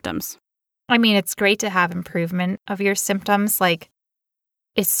of your symptoms. I mean, it's great to have improvement of your symptoms. Like,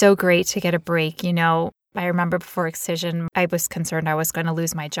 it's so great to get a break. You know, I remember before Excision, I was concerned I was going to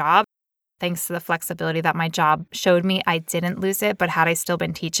lose my job. Thanks to the flexibility that my job showed me, I didn't lose it. But had I still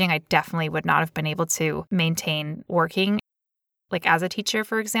been teaching, I definitely would not have been able to maintain working, like as a teacher,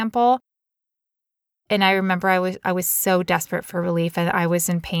 for example. And I remember I was so desperate for relief, and I was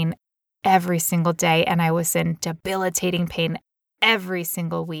in pain every single day, and I was in debilitating pain every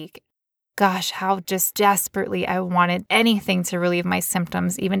single week. Gosh, how just desperately I wanted anything to relieve my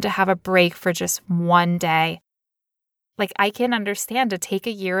symptoms, even to have a break for just one day. Like, I can understand to take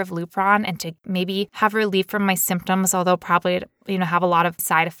a year of Lupron and to maybe have relief from my symptoms, although probably, have a lot of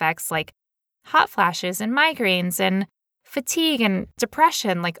side effects like hot flashes and migraines and fatigue and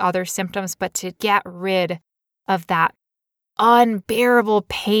depression, like other symptoms, but to get rid of that unbearable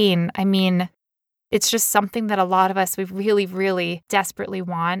pain. I mean, it's just something that a lot of us, we really, really desperately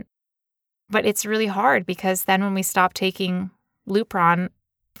want. But it's really hard, because then when we stop taking Lupron,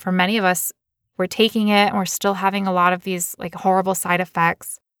 for many of us, we're taking it and we're still having a lot of these like horrible side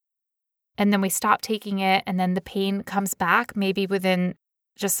effects. And then we stop taking it, and then the pain comes back maybe within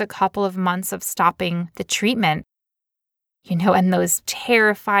just a couple of months of stopping the treatment. And those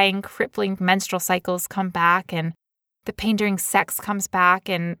terrifying, crippling menstrual cycles come back, and the pain during sex comes back,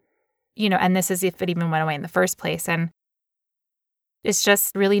 and this is if it even went away in the first place. And it's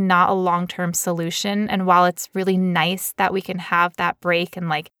just really not a long-term solution. And while it's really nice that we can have that break and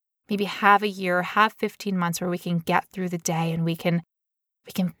like maybe have a year, have 15 months where we can get through the day and we can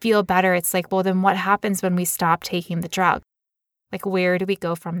feel better, it's like, well, then what happens when we stop taking the drug? Like, where do we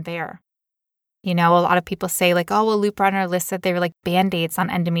go from there? A lot of people say like, oh, well, Lupron or Lissa, they were like Band-Aids on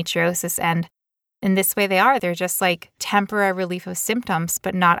endometriosis. And in this way they are. They're just like temporary relief of symptoms,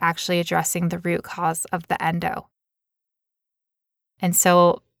 but not actually addressing the root cause of the endo. And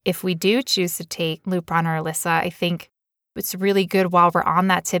so if we do choose to take Lupron or Lissa, I think it's really good while we're on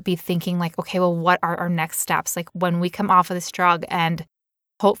that to be thinking like, okay, well, what are our next steps? Like when we come off of this drug, and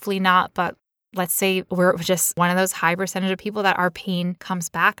hopefully not, but let's say we're just one of those high percentage of people that our pain comes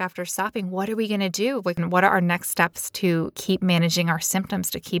back after stopping, what are we going to do? Like, what are our next steps to keep managing our symptoms,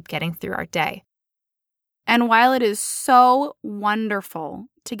 to keep getting through our day? And while it is so wonderful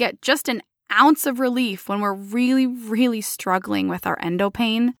to get just an ounce of relief when we're really, really struggling with our endo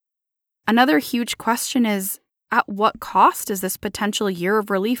pain, another huge question is, at what cost does this potential year of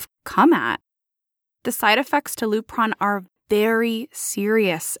relief come at? The side effects to Lupron are very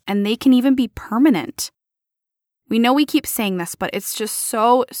serious, and they can even be permanent. We know we keep saying this, but it's just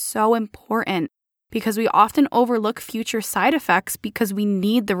so, so important, because we often overlook future side effects because we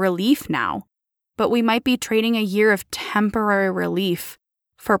need the relief now. But we might be trading a year of temporary relief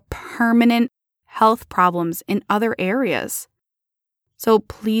for permanent health problems in other areas. So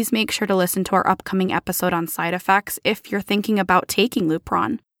please make sure to listen to our upcoming episode on side effects if you're thinking about taking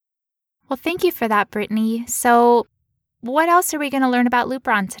Lupron. Well, thank you for that, Brittany. So what else are we going to learn about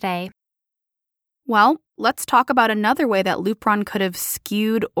Lupron today? Well, let's talk about another way that Lupron could have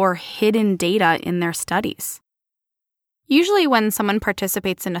skewed or hidden data in their studies. Usually when someone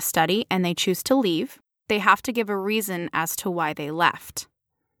participates in a study and they choose to leave, they have to give a reason as to why they left.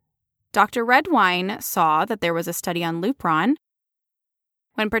 Dr. Redwine saw that there was a study on Lupron.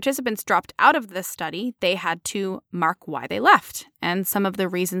 When participants dropped out of this study, they had to mark why they left. And some of the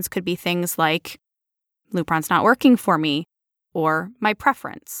reasons could be things like, Lupron's not working for me, or my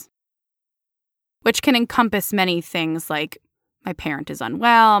preference, which can encompass many things like my parent is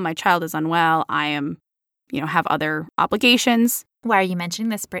unwell, my child is unwell, I am, have other obligations. Why are you mentioning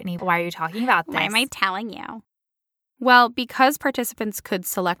this, Brittany? Why are you talking about this? Why am I telling you? Well, because participants could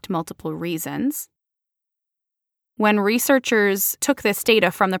select multiple reasons, when researchers took this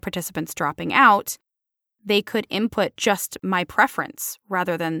data from the participants dropping out, they could input just my preference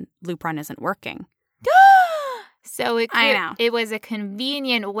rather than Lupron isn't working. So it was a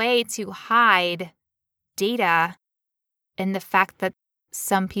convenient way to hide data and the fact that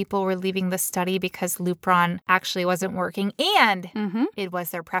some people were leaving the study because Lupron actually wasn't working, and it was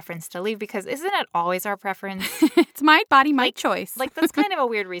their preference to leave, because isn't it always our preference? It's my body, my choice. Like, that's kind of a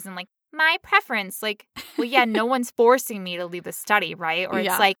weird reason. Like, my preference. Like, well, yeah, no one's forcing me to leave the study, right? Or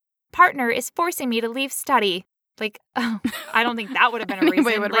it's like, partner is forcing me to leave study. Like, I don't think that would have been a reason.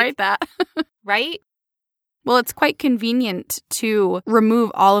 Anybody would write that. Right? Well, it's quite convenient to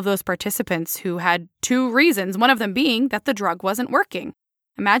remove all of those participants who had two reasons, one of them being that the drug wasn't working.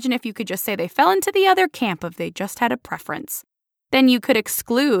 Imagine if you could just say they fell into the other camp if they just had a preference. Then you could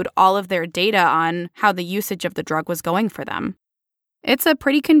exclude all of their data on how the usage of the drug was going for them. It's a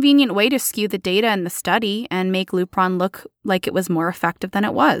pretty convenient way to skew the data in the study and make Lupron look like it was more effective than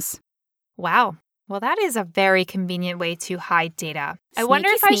it was. Wow. Well, that is a very convenient way to hide data. I Sneaky, wonder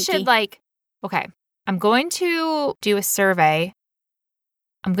if I sneaky. should, okay, I'm going to do a survey.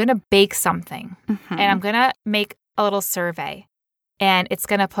 I'm going to bake something, and I'm going to make a little survey. And it's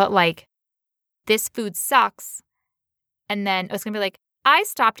going to put, this food sucks. And then it's going to be like, I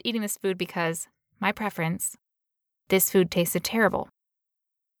stopped eating this food because my preference, this food tasted terrible.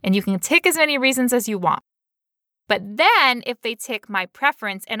 And you can tick as many reasons as you want. But then if they tick my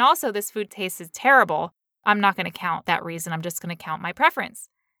preference and also this food tasted terrible, I'm not going to count that reason. I'm just going to count my preference.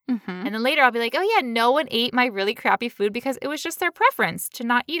 And then later I'll be like, oh, yeah, no one ate my really crappy food because it was just their preference to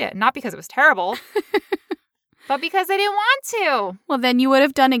not eat it. Not because it was terrible, but because they didn't want to. Well, then you would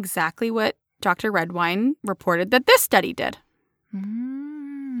have done exactly what Dr. Redwine reported that this study did.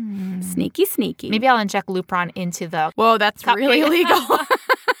 Sneaky, sneaky. Maybe I'll inject Lupron into the Whoa, that's cupcake. really illegal.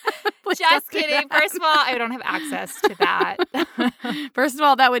 Just kidding. First of all, I don't have access to that. First of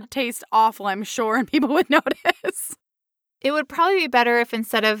all, that would taste awful, I'm sure, and people would notice. It would probably be better if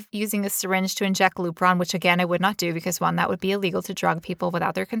instead of using a syringe to inject Lupron, which again I would not do because 1, that would be illegal to drug people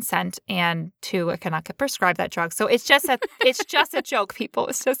without their consent, and 2, I cannot get prescribed that drug. So it's just a joke, people.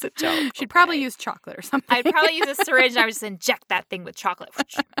 It's just a joke. She'd probably use chocolate or something. I'd probably use a syringe and I would just inject that thing with chocolate.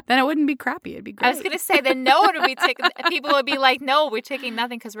 Then it wouldn't be crappy. It'd be great. I was going to say that no one would be taking. People would be like, "No, we're taking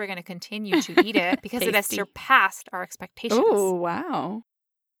nothing because we're going to continue to eat it because it has surpassed our expectations." Oh, wow.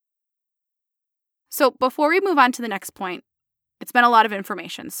 So before we move on to the next point, it's been a lot of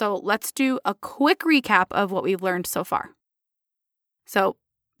information, so let's do a quick recap of what we've learned so far. So,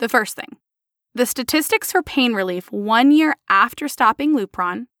 the first thing. The statistics for pain relief 1 year after stopping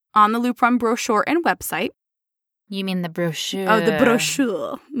Lupron on the Lupron brochure and website. You mean the brochure? Oh, the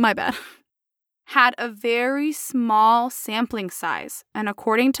brochure. My bad. Had a very small sampling size, and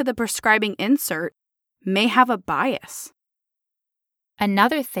according to the prescribing insert, may have a bias.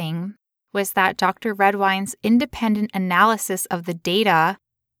 Another thing was that Dr. Redwine's independent analysis of the data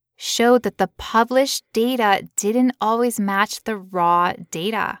showed that the published data didn't always match the raw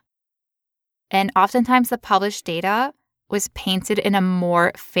data. And oftentimes the published data was painted in a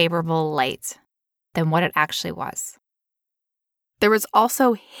more favorable light than what it actually was. There was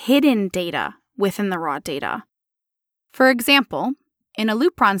also hidden data within the raw data. For example, in a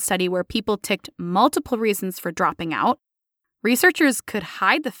Lupron study where people ticked multiple reasons for dropping out, researchers could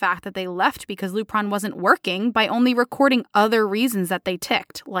hide the fact that they left because Lupron wasn't working by only recording other reasons that they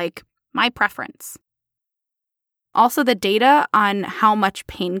ticked, like my preference. Also, the data on how much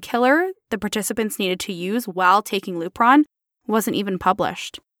painkiller the participants needed to use while taking Lupron wasn't even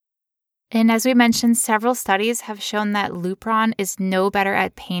published. And as we mentioned, several studies have shown that Lupron is no better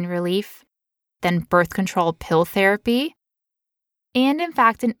at pain relief than birth control pill therapy. And in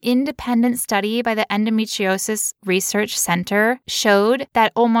fact, an independent study by the Endometriosis Research Center showed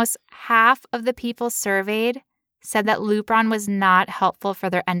that almost half of the people surveyed said that Lupron was not helpful for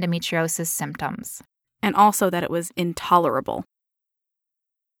their endometriosis symptoms. And also that it was intolerable.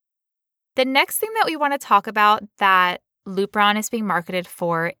 The next thing that we want to talk about that Lupron is being marketed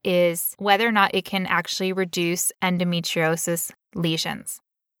for is whether or not it can actually reduce endometriosis lesions.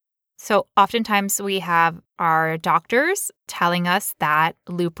 So oftentimes we have our doctors telling us that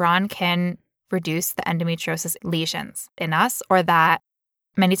Lupron can reduce the endometriosis lesions in us, or that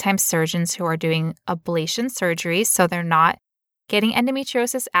many times surgeons who are doing ablation surgery, so they're not getting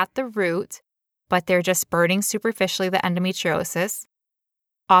endometriosis at the root, but they're just burning superficially the endometriosis.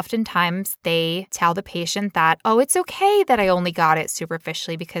 Oftentimes they tell the patient that, oh, it's okay that I only got it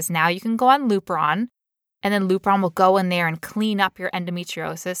superficially because now you can go on Lupron And then Lupron will go in there and clean up your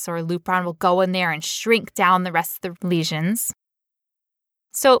endometriosis, or Lupron will go in there and shrink down the rest of the lesions.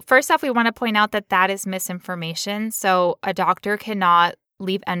 So first off, we want to point out that that is misinformation. So a doctor cannot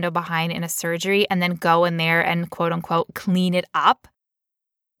leave endo behind in a surgery and then go in there and quote unquote clean it up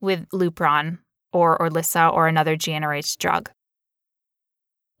with Lupron or Orilissa or another GnRH drug.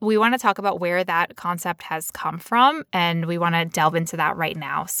 We want to talk about where that concept has come from, and we want to delve into that right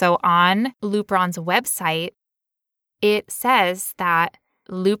now. So on Lupron's website, it says that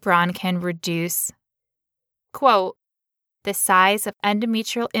Lupron can reduce, quote, the size of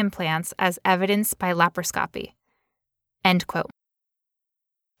endometrial implants as evidenced by laparoscopy, end quote.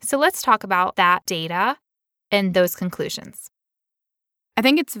 So let's talk about that data and those conclusions. I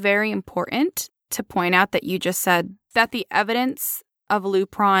think it's very important to point out that you just said that the evidence of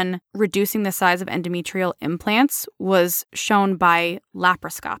Lupron reducing the size of endometrial implants was shown by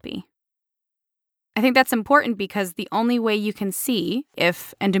laparoscopy. I think that's important because the only way you can see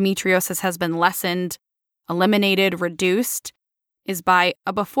if endometriosis has been lessened, eliminated, reduced is by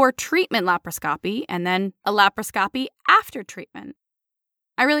a before treatment laparoscopy and then a laparoscopy after treatment.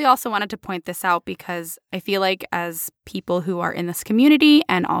 I really also wanted to point this out because I feel like as people who are in this community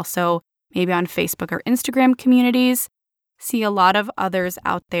and also maybe on Facebook or Instagram communities, see a lot of others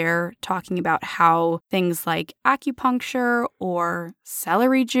out there talking about how things like acupuncture or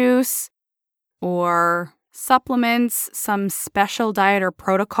celery juice or supplements, some special diet or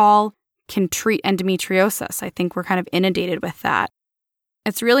protocol can treat endometriosis. I think we're kind of inundated with that.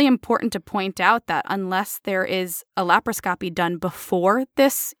 It's really important to point out that unless there is a laparoscopy done before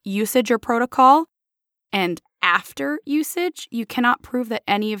this usage or protocol and after usage, you cannot prove that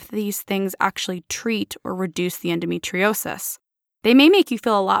any of these things actually treat or reduce the endometriosis. They may make you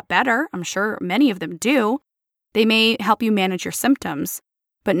feel a lot better. I'm sure many of them do. They may help you manage your symptoms,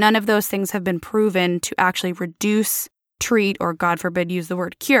 but none of those things have been proven to actually reduce, treat, or God forbid, use the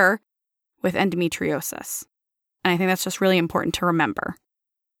word cure with endometriosis. And I think that's just really important to remember.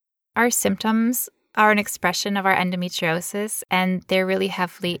 Our symptoms are an expression of our endometriosis, and they're really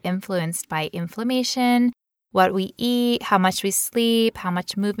heavily influenced by inflammation, what we eat, how much we sleep, how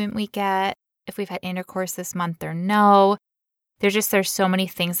much movement we get, if we've had intercourse this month or no. There's so many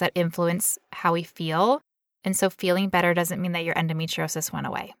things that influence how we feel. And so feeling better doesn't mean that your endometriosis went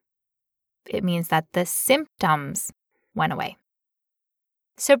away. It means that the symptoms went away.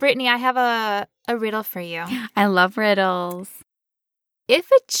 So Brittany, I have a riddle for you. I love riddles.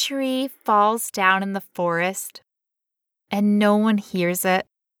 If a tree falls down in the forest and no one hears it,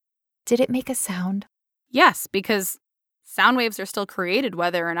 did it make a sound? Yes, because sound waves are still created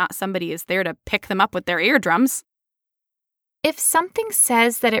whether or not somebody is there to pick them up with their eardrums. If something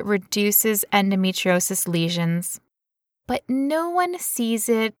says that it reduces endometriosis lesions, but no one sees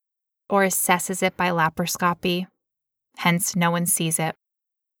it or assesses it by laparoscopy, hence no one sees it,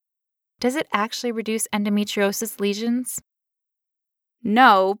 does it actually reduce endometriosis lesions?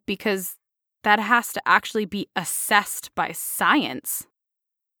 No, because that has to actually be assessed by science.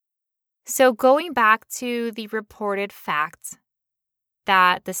 So going back to the reported fact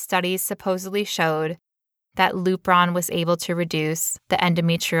that the studies supposedly showed that Lupron was able to reduce the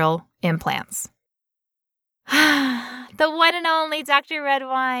endometrial implants. The one and only Dr.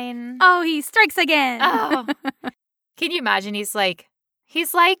 Redwine. Oh, he strikes again. Oh. Can you imagine? He's like,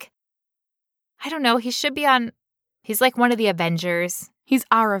 I don't know, he's like one of the Avengers. He's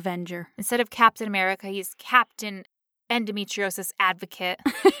our Avenger. Instead of Captain America, he's Captain Endometriosis Advocate.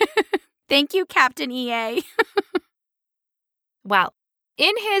 Thank you, Captain EA. Well,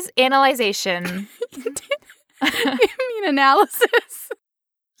 in his analyzation... You mean analysis?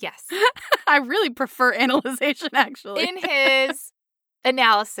 Yes. I really prefer analyzation, actually. In his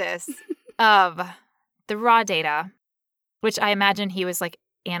analysis of the raw data, which I imagine he was like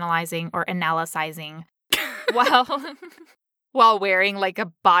analyzing or analyzing while wearing like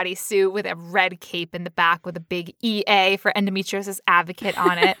a bodysuit with a red cape in the back with a big EA for Endometriosis Advocate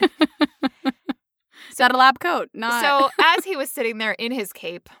on it. Is that a lab coat? So as he was sitting there in his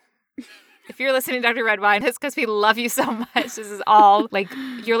cape, if you're listening to Dr. Redwine, it's because we love you so much. This is all like,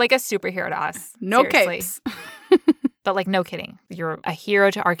 you're like a superhero to us. No seriously. capes. But like, no kidding. You're a hero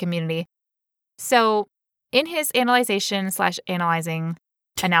to our community. So in his analyzing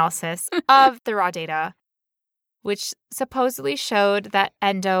analysis of the raw data, which supposedly showed that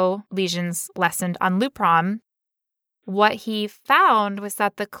endo lesions lessened on Lupron, what he found was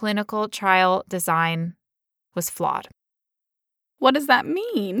that the clinical trial design was flawed. What does that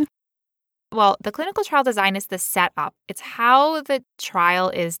mean? Well, the clinical trial design is the setup. It's how the trial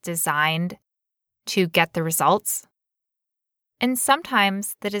is designed to get the results. And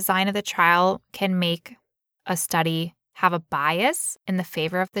sometimes the design of the trial can make a study have a bias in the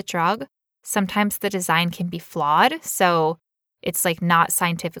favor of the drug, sometimes the design can be flawed, so it's like not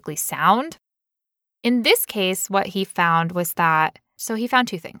scientifically sound. In this case, what he found was that, so he found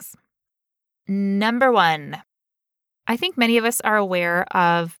two things. Number one, I think many of us are aware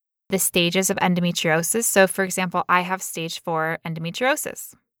of the stages of endometriosis. So, for example, I have stage 4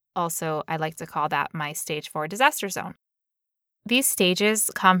 endometriosis. Also, I like to call that my stage 4 disaster zone. These stages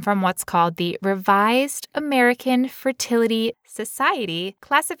come from what's called the Revised American Fertility Society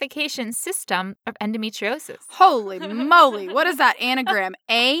classification system of endometriosis. Holy moly. What is that anagram?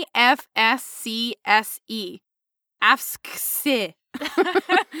 AFSCSE. AFSCSE.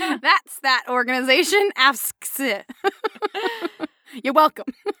 That's that organization. AFSCSE. You're welcome.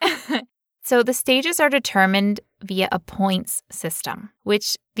 So the stages are determined via a points system,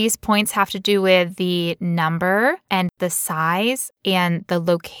 which these points have to do with the number and the size and the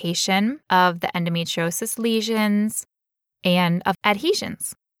location of the endometriosis lesions and of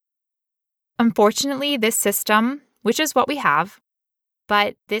adhesions. Unfortunately, this system, which is what we have,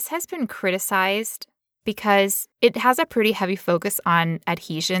 but this has been criticized because it has a pretty heavy focus on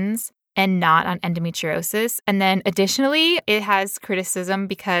adhesions and not on endometriosis. And then additionally, it has criticism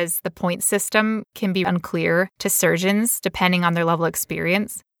because the point system can be unclear to surgeons depending on their level of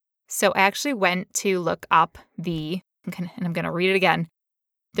experience. So I actually went to look up and I'm going to read it again,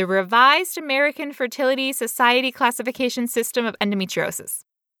 the Revised American Fertility Society classification system of endometriosis.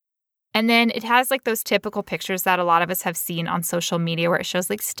 And then it has like those typical pictures that a lot of us have seen on social media where it shows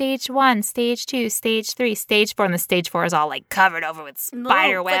like stage 1, stage 2, stage 3, stage 4. And the stage 4 is all like covered over with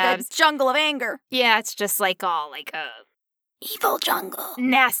spider webs. Like a jungle of anger. Yeah, it's just like all like a evil jungle.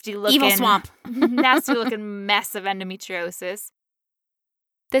 Nasty looking. Evil swamp. Nasty looking mess of endometriosis.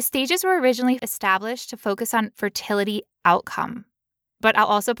 The stages were originally established to focus on fertility outcome. But I'll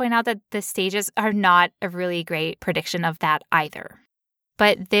also point out that the stages are not a really great prediction of that either.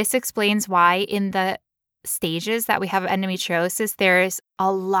 But this explains why in the stages that we have endometriosis, there's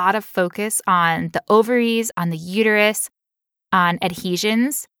a lot of focus on the ovaries, on the uterus, on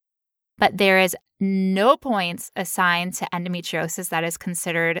adhesions, but there is no points assigned to endometriosis that is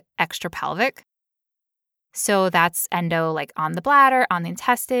considered extrapelvic. So that's endo like on the bladder, on the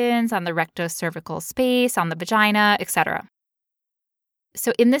intestines, on the rectocervical space, on the vagina, etc.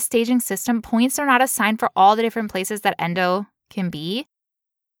 So in the staging system, points are not assigned for all the different places that endo can be.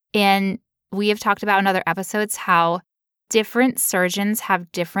 And we have talked about in other episodes how different surgeons have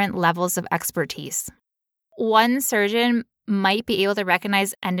different levels of expertise. One surgeon might be able to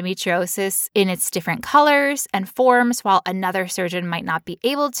recognize endometriosis in its different colors and forms, while another surgeon might not be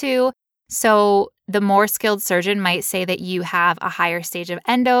able to. So the more skilled surgeon might say that you have a higher stage of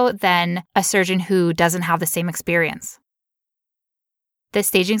endo than a surgeon who doesn't have the same experience. The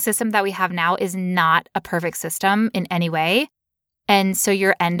staging system that we have now is not a perfect system in any way. And so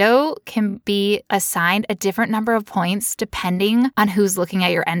your endo can be assigned a different number of points depending on who's looking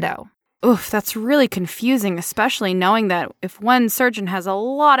at your endo. Oof, that's really confusing, especially knowing that if one surgeon has a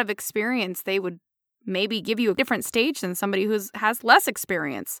lot of experience, they would maybe give you a different stage than somebody who has less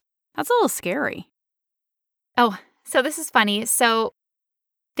experience. That's a little scary. Oh, so this is funny. So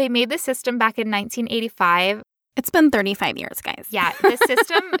they made the system back in 1985. It's been 35 years, guys. Yeah, the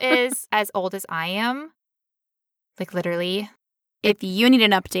system is as old as I am. Like literally. If you need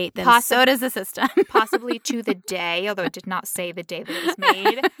an update, then so does the system. Possibly to the day, although it did not say the day that it was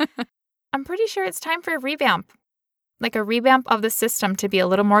made. I'm pretty sure it's time for a revamp. Like a revamp of the system to be a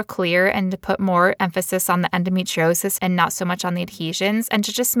little more clear and to put more emphasis on the endometriosis and not so much on the adhesions, and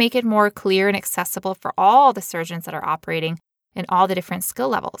to just make it more clear and accessible for all the surgeons that are operating in all the different skill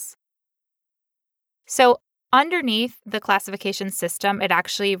levels. So underneath the classification system, it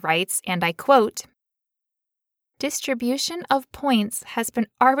actually writes, and I quote, "Distribution of points has been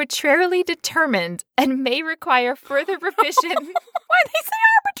arbitrarily determined and may require further revision." Why'd they say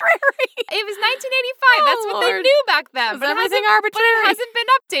arbitrary? It was 1985. That's what they knew back then. Was everything arbitrary? But it hasn't been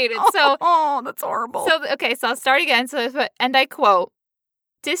updated. Oh, that's horrible. So I'll start again. And I quote,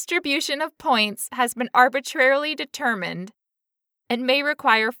 "Distribution of points has been arbitrarily determined and may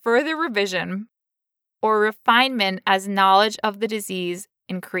require further revision or refinement as knowledge of the disease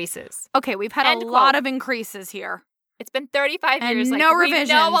increases." Okay, we've had a lot of increases here. It's been 35 and years. No revisions.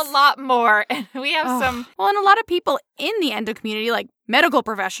 We know a lot more. And we have some. Well, and a lot of people in the endo community, like medical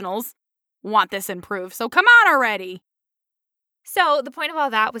professionals, want this improved. So come on already. So the point of all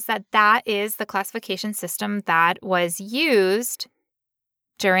that was that is the classification system that was used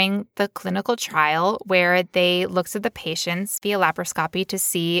during the clinical trial where they looked at the patients via laparoscopy to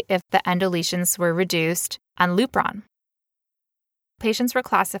see if the endolesions were reduced on Lupron. Patients were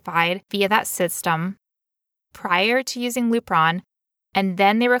classified via that system. prior to using Lupron, and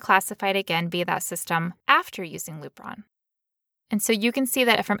then they were classified again via that system after using Lupron. And so you can see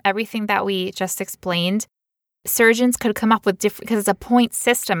that from everything that we just explained, surgeons could come up with different, because it's a point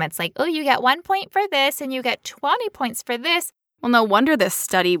system. It's like, oh, you get 1 point for this and you get 20 points for this. Well, no wonder this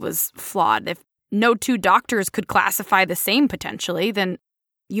study was flawed. If no two doctors could classify the same potentially, then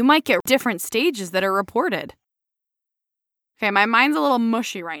you might get different stages that are reported. Okay, my mind's a little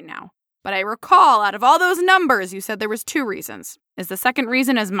mushy right now, but I recall out of all those numbers, you said there was 2 reasons. Is the second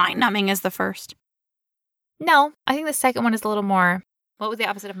reason as mind-numbing as the first? No, I think the second one is a little more, what was the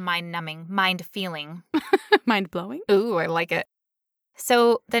opposite of mind-numbing? Mind-feeling. Mind-blowing? Ooh, I like it.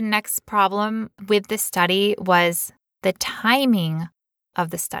 So the next problem with this study was the timing of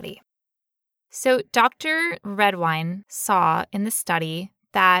the study. So Dr. Redwine saw in the study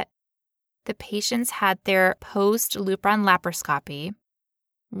that the patients had their post-Lupron laparoscopy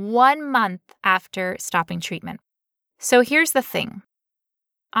 1 month after stopping treatment. So here's the thing.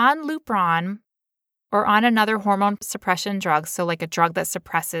 On Lupron, or on another hormone suppression drug, so like a drug that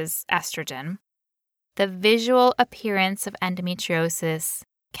suppresses estrogen, the visual appearance of endometriosis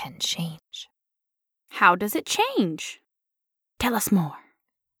can change. How does it change? Tell us more.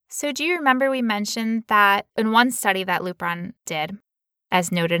 So do you remember we mentioned that in one study that Lupron did,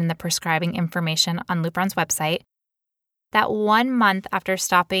 as noted in the prescribing information on Lupron's website, that 1 month after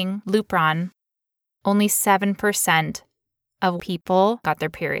stopping Lupron, only 7% of people got their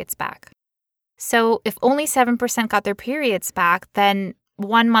periods back. So if only 7% got their periods back, then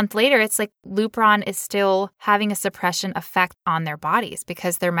 1 month later, it's like Lupron is still having a suppression effect on their bodies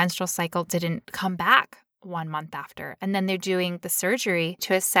because their menstrual cycle didn't come back 1 month after. And then they're doing the surgery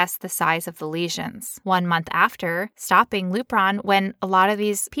to assess the size of the lesions 1 month after stopping Lupron, when a lot of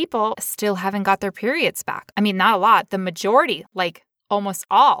these people still haven't got their periods back. I mean, not a lot, the majority, like almost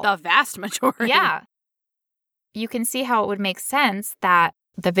all. The vast majority. Yeah. You can see how it would make sense that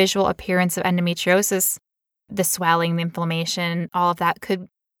the visual appearance of endometriosis, the swelling, the inflammation, all of that could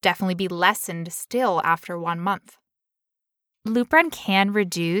definitely be lessened still after 1 month. Lupron can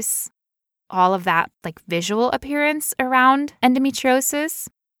reduce all of that like visual appearance around endometriosis.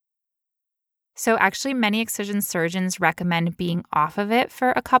 So actually many excision surgeons recommend being off of it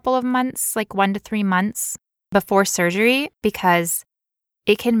for a couple of months, like 1 to 3 months before surgery, because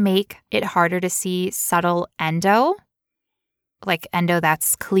it can make it harder to see subtle endo, like endo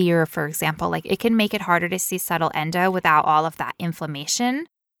that's clear, for example. Like it can make it harder to see subtle endo without all of that inflammation.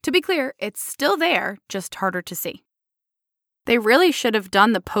 To be clear, it's still there, just harder to see. They really should have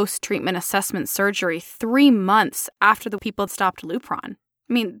done the post-treatment assessment surgery 3 months after the people stopped Lupron.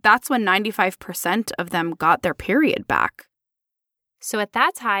 I mean, that's when 95% of them got their period back. So at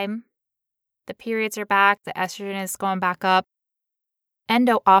that time, the periods are back, the estrogen is going back up.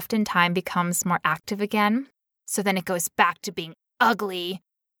 Endo oftentimes becomes more active again. So then it goes back to being ugly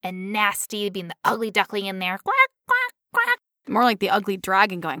and nasty, being the ugly duckling in there. Quack, quack, quack. More like the ugly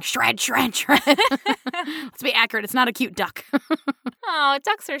dragon going shred, shred, shred. Let's be accurate. It's not a cute duck. Oh,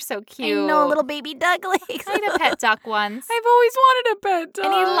 ducks are so cute. I know, little baby duck legs. I had a pet duck once. I've always wanted a pet duck.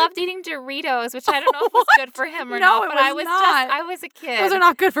 And he loved eating Doritos, which I don't know if was good for him or No, not. But I was a kid. Those are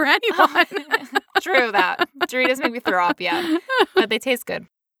not good for anyone. True that. Doritos make me throw up, yeah. But they taste good.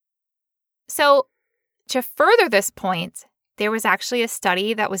 So to further this point, there was actually a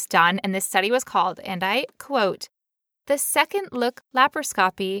study that was done, and this study was called, and I quote, "The second look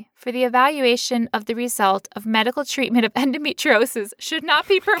laparoscopy for the evaluation of the result of medical treatment of endometriosis should not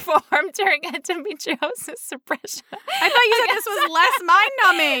be performed during endometriosis suppression." I thought you said this was less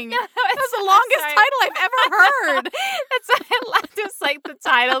mind-numbing. No, that was the longest title I've ever heard. That's why I laughed. It was like the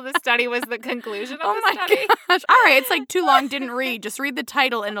title of the study was the conclusion of the study. Gosh. All right, it's like too long, didn't read. Just read the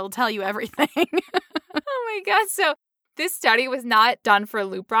title and it'll tell you everything. Oh my God. So this study was not done for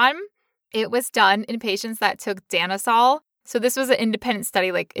Lupron. It was done in patients that took Danazol. So this was an independent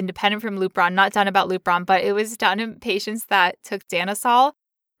study, like independent from Lupron, not done about Lupron, but it was done in patients that took Danazol.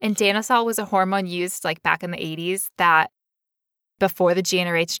 And Danazol was a hormone used like back in the 80s that before the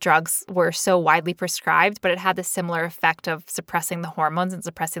GnRH drugs were so widely prescribed, but it had the similar effect of suppressing the hormones and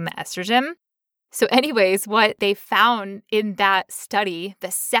suppressing the estrogen. So anyways, what they found in that study,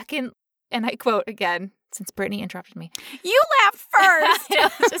 the second, and I quote again, since Brittany interrupted me. You laughed first.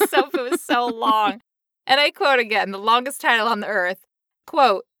 It was so long. And I quote again, the longest title on the earth.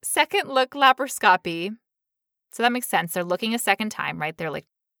 Quote, "Second look laparoscopy." So that makes sense. They're looking a second time, right?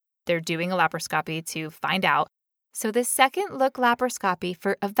 They're doing a laparoscopy to find out. So the second look laparoscopy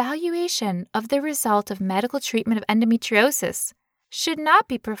for evaluation of the result of medical treatment of endometriosis should not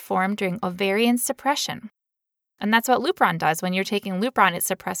be performed during ovarian suppression. And that's what Lupron does. When you're taking Lupron, it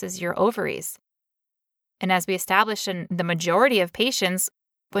suppresses your ovaries. And as we established in the majority of patients,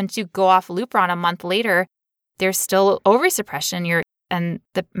 once you go off Lupron a month later, there's still ovary suppression and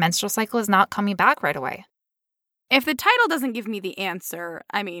the menstrual cycle is not coming back right away. If the title doesn't give me the answer,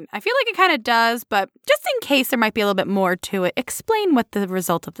 I mean, I feel like it kind of does, but just in case there might be a little bit more to it, explain what the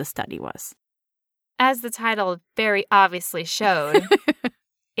result of the study was. As the title very obviously showed,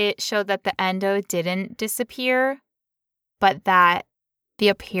 it showed that the endo didn't disappear, but that the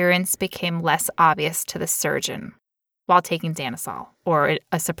appearance became less obvious to the surgeon while taking Danazol or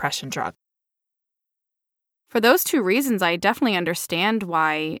a suppression drug. For those two reasons, I definitely understand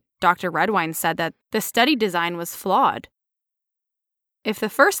why Dr. Redwine said that the study design was flawed. If the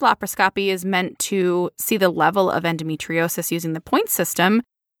first laparoscopy is meant to see the level of endometriosis using the point system,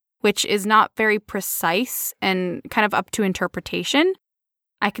 which is not very precise and kind of up to interpretation,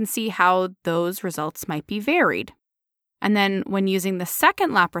 I can see how those results might be varied. And then when using the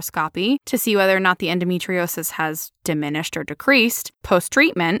second laparoscopy to see whether or not the endometriosis has diminished or decreased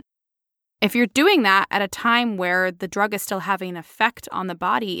post-treatment, if you're doing that at a time where the drug is still having an effect on the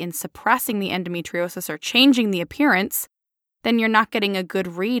body in suppressing the endometriosis or changing the appearance, then you're not getting a good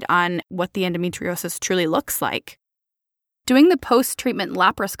read on what the endometriosis truly looks like. Doing the post-treatment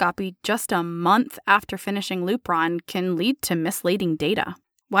laparoscopy just a month after finishing Lupron can lead to misleading data.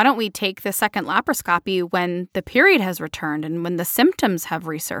 Why don't we take the second laparoscopy when the period has returned and when the symptoms have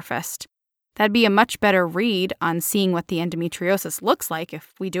resurfaced? That'd be a much better read on seeing what the endometriosis looks like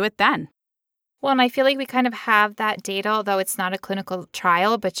if we do it then. Well, and I feel like we kind of have that data, although it's not a clinical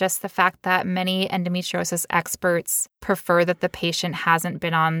trial, but just the fact that many endometriosis experts prefer that the patient hasn't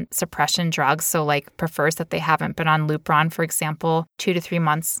been on suppression drugs, so like prefers that they haven't been on Lupron, for example, 2 to 3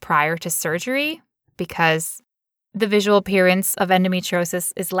 months prior to surgery, because the visual appearance of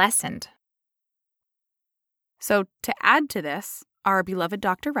endometriosis is lessened. So to add to this, our beloved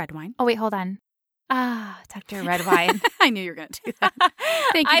Dr. Redwine. Oh, wait, hold on. Dr. Redwine. I knew you were going to do that.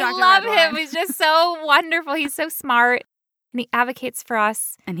 Thank you, Dr. I love Redwine. him. He's just so wonderful. He's so smart, and he advocates for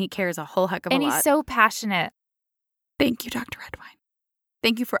us. And he cares a whole heck of a lot. And he's so passionate. Thank you, Dr. Redwine.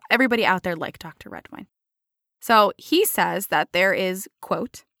 Thank you for everybody out there like Dr. Redwine. So he says that there is,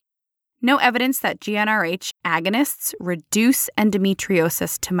 quote, no evidence that GnRH agonists reduce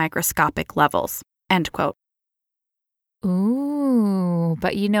endometriosis to microscopic levels, end quote. Ooh,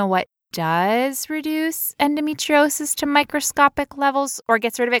 but you know what does reduce endometriosis to microscopic levels or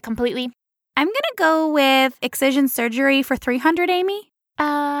gets rid of it completely? I'm going to go with excision surgery for $300, Amy.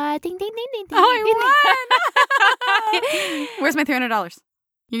 Ding, ding, ding, ding, ding. I won! Where's my $300?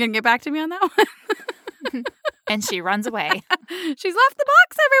 You going to get back to me on that one? And she runs away. She's left the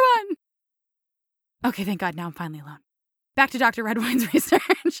box, everyone. Okay, thank God. Now I'm finally alone. Back to Dr. Redwine's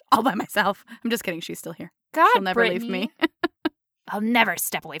research all by myself. I'm just kidding. She's still here. God, she'll never Brittany. leave me. I'll never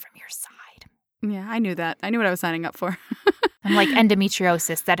step away from your side. Yeah, I knew that. I knew what I was signing up for. I'm like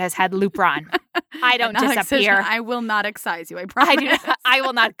endometriosis that has had Lupron. I don't disappear. Excision. I will not excise you, I promise. I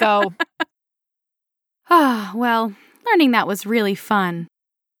will not go. Well, learning that was really fun.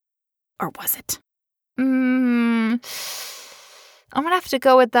 Or was it? I'm going to have to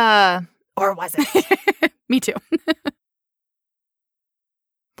go with the... Or was it? Me too.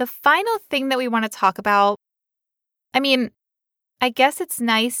 The final thing that we want to talk about, I mean, I guess it's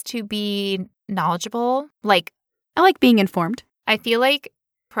nice to be knowledgeable. Like, I like being informed. I feel like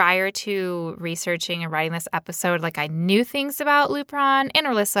prior to researching and writing this episode, like I knew things about Lupron and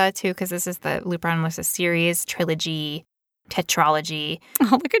Orilissa too, because this is the Lupron and Orilissa series, trilogy, tetralogy. Oh,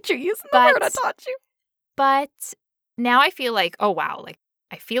 look at you using the word I taught you. But now I feel like, oh, wow, like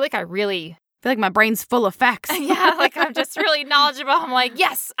I feel like I really... I feel like my brain's full of facts. Yeah, like I'm just really knowledgeable. I'm like,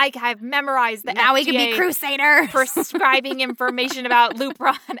 yes, I've memorized the now FDA we can be crusaders. Prescribing information about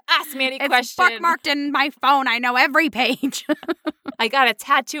Lupron. Ask me any question. It's bookmarked in my phone. I know every page. I got a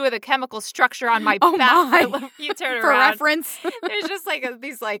tattoo of the chemical structure on my back. My. You turn For around. reference. There's just like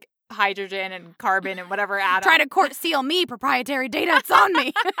these like hydrogen and carbon and whatever atom. Try to court seal me, proprietary data. It's on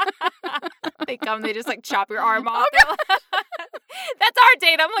me. They come, they just like chop your arm off. Okay. That's our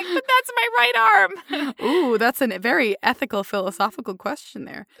data. I'm like, but that's my right arm. Ooh, that's a very ethical, philosophical question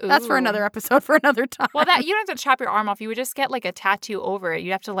there. Ooh. That's for another episode for another time. Well, you don't have to chop your arm off. You would just get like a tattoo over it.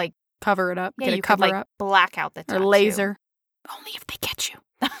 You'd have to like cover it up. Yeah, get you a cover could, like, up. Black out the tattoo. Or laser. Only if they get you.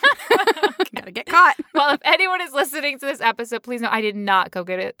 Gotta get caught. Well, if anyone is listening to this episode, please know I did not go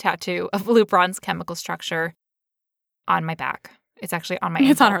get a tattoo of Lupron's chemical structure on my back. It's actually on my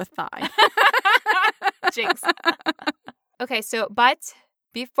ankle. It's on her thigh. Jinx. Okay, but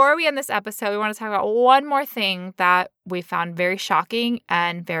before we end this episode, we want to talk about one more thing that we found very shocking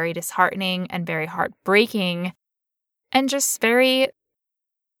and very disheartening and very heartbreaking and just very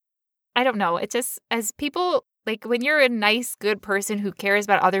I don't know. It just, as people, like when you're a nice, good person who cares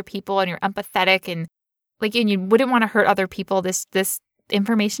about other people and you're empathetic and you wouldn't want to hurt other people, this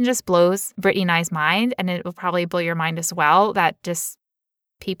information just blows Brittany and I's mind, and it will probably blow your mind as well, that just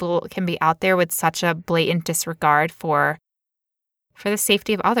people can be out there with such a blatant disregard for the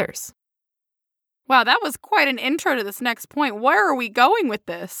safety of others. Wow, that was quite an intro to this next point. Where are we going with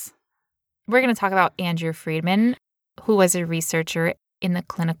this? We're going to talk about Andrew Friedman, who was a researcher in the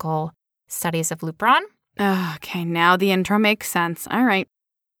clinical studies of Lupron. Okay, now the intro makes sense. All right.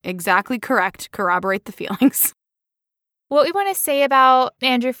 Exactly correct. Corroborate the feelings. What we want to say about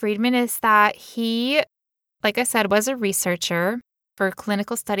Andrew Friedman is that he, like I said, was a researcher for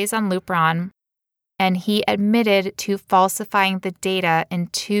clinical studies on Lupron, and he admitted to falsifying the data in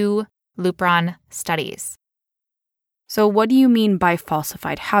 2 Lupron studies. So what do you mean by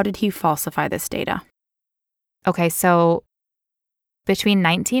falsified? How did he falsify this data? Okay, so between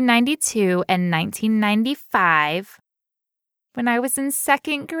 1992 and 1995, when I was in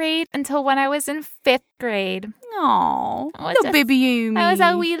 2nd grade until when I was in 5th grade. Aww, little baby Amy. I was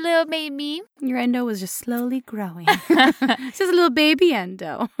a wee little baby. Your endo was just slowly growing. This is a little baby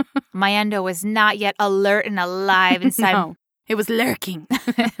endo. My endo was not yet alert and alive inside. No, it was lurking.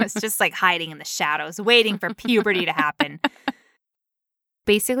 It was just like hiding in the shadows, waiting for puberty to happen.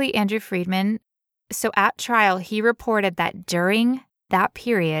 Basically, Andrew Friedman, so at trial, he reported that during that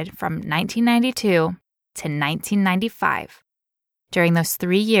period from 1992 to 1995, during those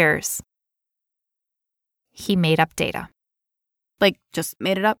 3 years, he made up data. Like, just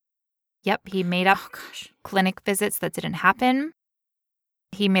made it up? Yep, he made up clinic visits that didn't happen.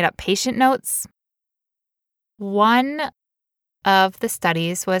 He made up patient notes. One of the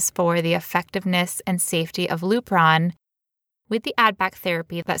studies was for the effectiveness and safety of Lupron with the add-back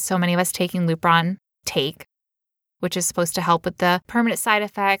therapy that so many of us taking Lupron take, which is supposed to help with the permanent side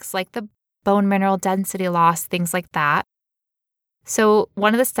effects like the bone mineral density loss, things like that. So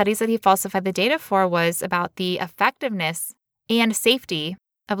one of the studies that he falsified the data for was about the effectiveness and safety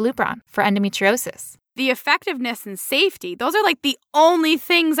of Lupron for endometriosis. The effectiveness and safety, those are like the only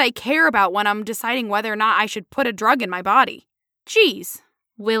things I care about when I'm deciding whether or not I should put a drug in my body. Jeez.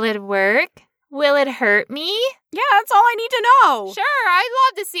 Will it work? Will it hurt me? Yeah, that's all I need to know. Sure, I'd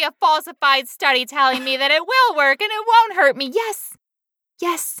love to see a falsified study telling me that it will work and it won't hurt me.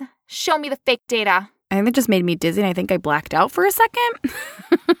 Yes, show me the fake data. I think that just made me dizzy, and I think I blacked out for a second.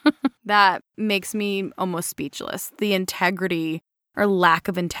 That makes me almost speechless. The integrity or lack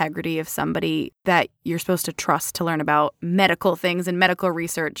of integrity of somebody that you're supposed to trust to learn about medical things and medical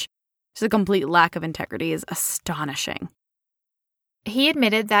research. Just a complete lack of integrity is astonishing. He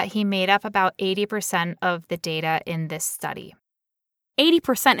admitted that he made up about 80% of the data in this study.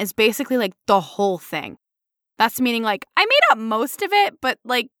 80% is basically like the whole thing. That's meaning like I made up most of it, but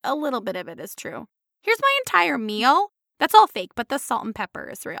like a little bit of it is true. Here's my entire meal. That's all fake, but the salt and pepper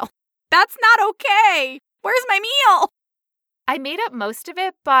is real. That's not okay. Where's my meal? I made up most of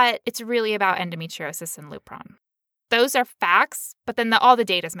it, but it's really about endometriosis and Lupron. Those are facts, but then all the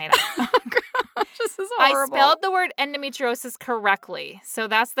data's made up. Oh, gosh, this is horrible. I spelled the word endometriosis correctly, so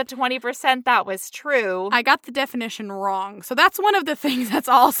that's the 20% that was true. I got the definition wrong, so that's one of the things that's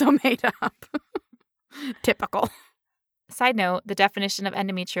also made up. Typical. Side note, the definition of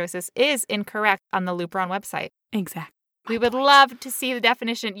endometriosis is incorrect on the Lupron website. Exactly. We would love to see the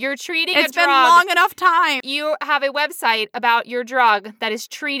definition. You're treating a drug. It's been long enough time. You have a website about your drug that is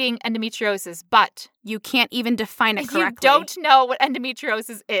treating endometriosis, but you can't even define it correctly. You don't know what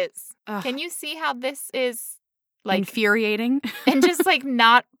endometriosis is. Ugh. Can you see how this is like infuriating and just like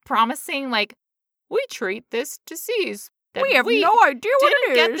not promising? Like, we treat this disease. We have no idea what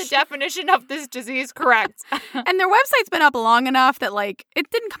it is. Didn't get the definition of this disease correct. And their website's been up long enough that like it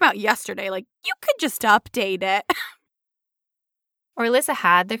didn't come out yesterday. Like you could just update it. Orlissa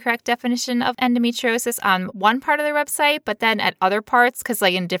had the correct definition of endometriosis on one part of their website, but then at other parts, because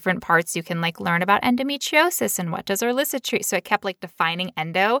like in different parts you can like learn about endometriosis and what does Orlissa treat. So it kept like defining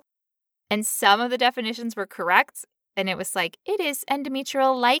endo, and some of the definitions were correct, and it was like it is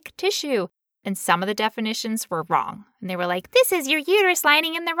endometrial-like tissue, and some of the definitions were wrong, and they were like, this is your uterus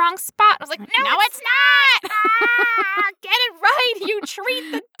lining in the wrong spot. I was like, no, it's not. Get it right. You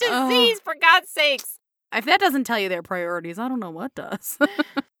treat the disease for God's sakes. If that doesn't tell you their priorities, I don't know what does.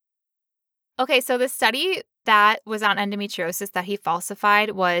 Okay, so the study that was on endometriosis that he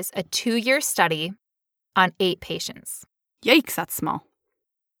falsified was a 2-year study on 8 patients. Yikes, that's small.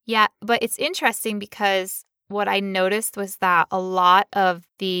 Yeah, but it's interesting because what I noticed was that a lot of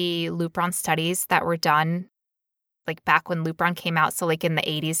the Lupron studies that were done, like back when Lupron came out, so like in the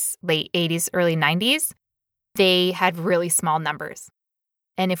 80s, late 80s, early 90s, they had really small numbers.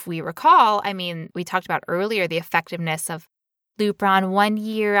 And if we recall, I mean, we talked about earlier the effectiveness of Lupron 1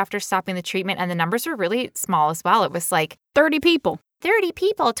 year after stopping the treatment, and the numbers were really small as well. It was like 30 people. 30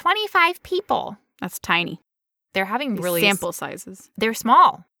 people, 25 people. That's tiny. They're having really sample sizes. They're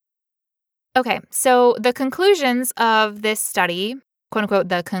small. Okay, so the conclusions of this study, quote unquote,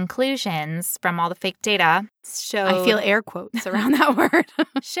 the conclusions from all the fake data show. I feel air quotes around that word.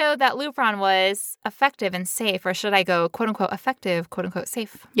 Showed that Lupron was effective and safe, or should I go quote unquote effective, quote unquote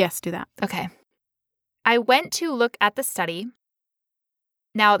safe? Yes, do that. Okay. I went to look at the study.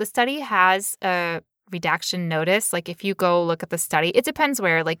 Now, the study has a redaction notice. Like, if you go look at the study, it depends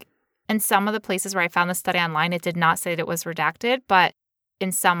where. Like, in some of the places where I found the study online, it did not say that it was redacted. But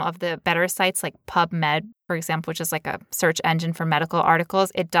in some of the better sites, like PubMed, for example, which is like a search engine for medical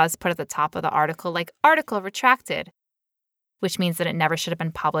articles, it does put at the top of the article, like, article retracted, which means that it never should have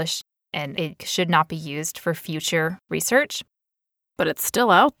been published and it should not be used for future research. But it's still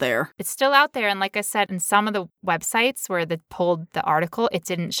out there. It's still out there. And like I said, in some of the websites where they pulled the article, it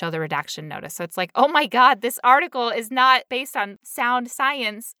didn't show the redaction notice. So it's like, oh my God, this article is not based on sound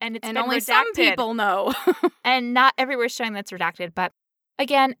science and it's been only redacted. Some people know. And not everywhere is showing that's redacted. But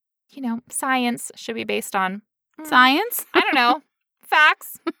again, you know, science should be based on... Science? I don't know.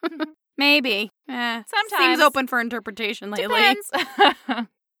 Facts. Maybe. Sometimes. Seems open for interpretation lately. Depends.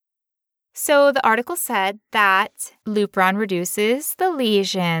 So the article said that Lupron reduces the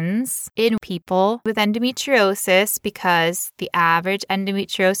lesions in people with endometriosis because the average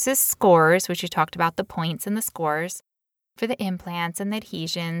endometriosis scores, which we talked about the points and the scores for the implants and the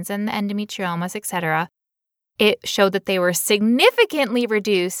adhesions and the endometriomas, etc., it showed that they were significantly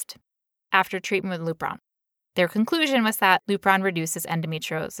reduced after treatment with Lupron. Their conclusion was that Lupron reduces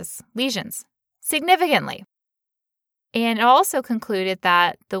endometriosis lesions significantly. And it also concluded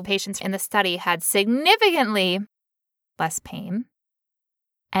that the patients in the study had significantly less pain.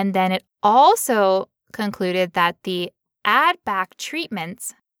 And then it also concluded that the add-back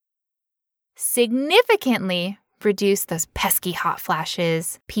treatments significantly reduced those pesky hot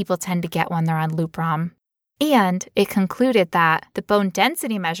flashes people tend to get when they're on Lupron. And it concluded that the bone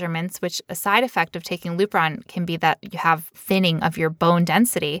density measurements, which a side effect of taking Lupron can be that you have thinning of your bone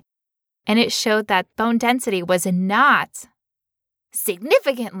density, and it showed that bone density was not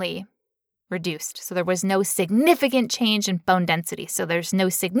significantly reduced. So there was no significant change in bone density. So there's no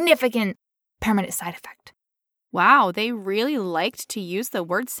significant permanent side effect. Wow, they really liked to use the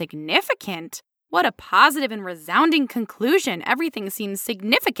word significant. What a positive and resounding conclusion. Everything seems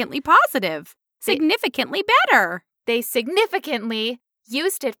significantly positive. Significantly better. They significantly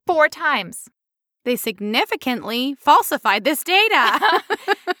used it 4 times. They significantly falsified this data.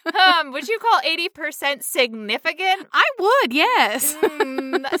 Would you call 80% significant? I would, yes. So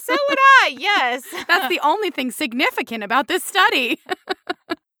would I, yes. That's the only thing significant about this study.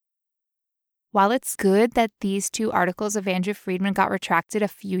 While it's good that these 2 articles of Andrew Friedman got retracted a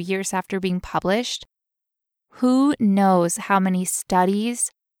few years after being published, who knows how many studies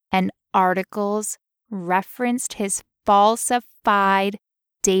and articles referenced his falsified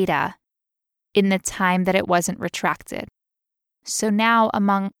data in the time that it wasn't retracted. So now,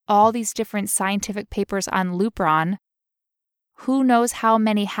 among all these different scientific papers on Lupron, who knows how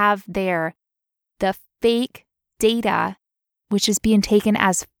many have there the fake data, which is being taken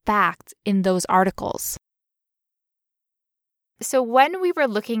as fact in those articles. So when we were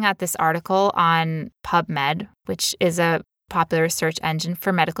looking at this article on PubMed, which is a popular search engine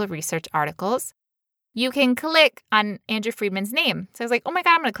for medical research articles, you can click on Andrew Friedman's name. So I was like, oh my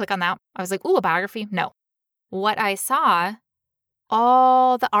God, I'm going to click on that. I was like, ooh, a biography? No. What I saw,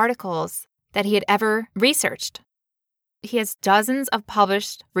 all the articles that he had ever researched. He has dozens of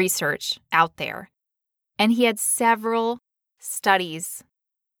published research out there, and he had several studies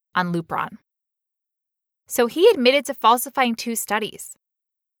on Lupron. So he admitted to falsifying 2 studies.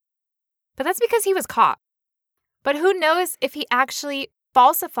 But that's because he was caught. But who knows if he actually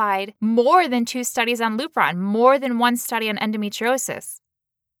falsified more than 2 studies on Lupron, more than 1 study on endometriosis.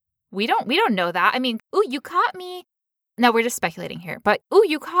 We don't know that. I mean, ooh, you caught me. No, we're just speculating here. But ooh,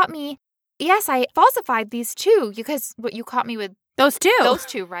 you caught me. Yes, I falsified these 2 because what you caught me with those 2. Those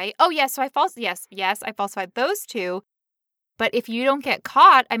 2, right? Oh, yes. So I falsified those 2. But if you don't get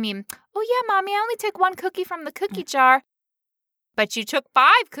caught, I mean, oh yeah, Mommy, I only took 1 cookie from the cookie jar. But you took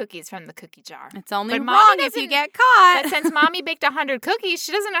 5 cookies from the cookie jar. It's only wrong if you get caught. But since Mommy baked 100 cookies,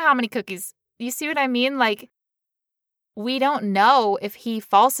 she doesn't know how many cookies. You see what I mean? Like, we don't know if he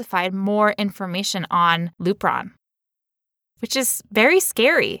falsified more information on Lupron, which is very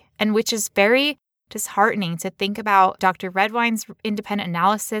scary and which is very disheartening to think about. Dr. Redwine's independent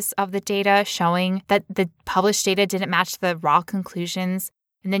analysis of the data showing that the published data didn't match the raw conclusions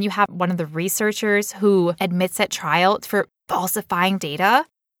And then you have one of the researchers who admits at trial for falsifying data.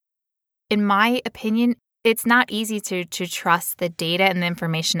 In my opinion, it's not easy to trust the data and the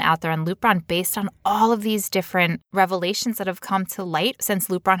information out there on Lupron based on all of these different revelations that have come to light since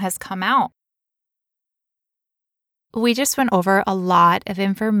Lupron has come out. We just went over a lot of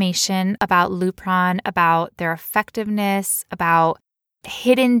information about Lupron, about their effectiveness, about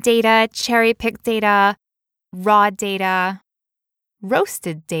hidden data, cherry-picked data, raw data,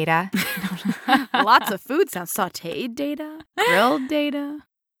 roasted data. Lots of food sounds, sauteed data, grilled data.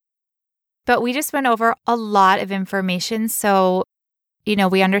 But we just went over a lot of information. So,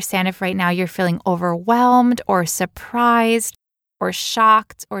 we understand if right now you're feeling overwhelmed or surprised or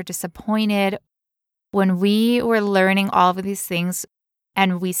shocked or disappointed. When we were learning all of these things,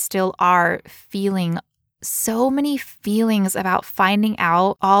 and we still are feeling so many feelings about finding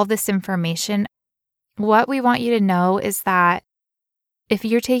out all this information, what we want you to know is that if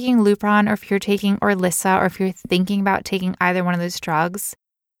you're taking Lupron or if you're taking Orilissa or if you're thinking about taking either one of those drugs,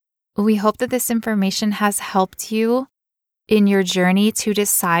 we hope that this information has helped you in your journey to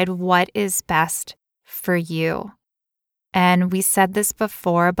decide what is best for you. And we said this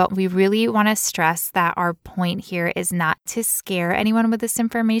before, but we really want to stress that our point here is not to scare anyone with this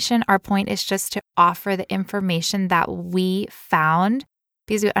information. Our point is just to offer the information that we found,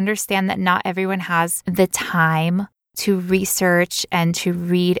 because we understand that not everyone has the time to research and to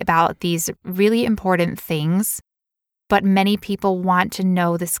read about these really important things. But many people want to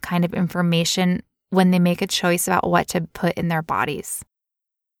know this kind of information when they make a choice about what to put in their bodies.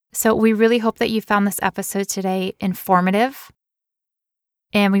 So we really hope that you found this episode today informative.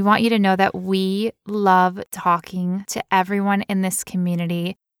 And we want you to know that we love talking to everyone in this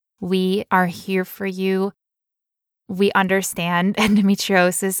community. We are here for you. We understand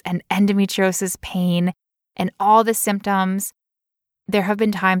endometriosis and endometriosis pain and all the symptoms. There have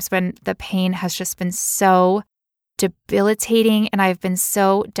been times when the pain has just been so debilitating, and I've been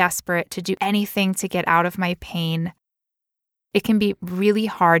so desperate to do anything to get out of my pain. It can be really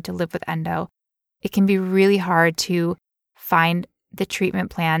hard to live with endo. It can be really hard to find the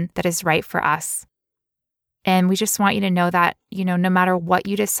treatment plan that is right for us. And we just want you to know that, no matter what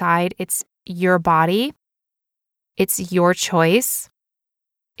you decide, it's your body, it's your choice,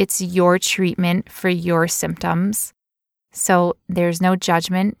 it's your treatment for your symptoms. So there's no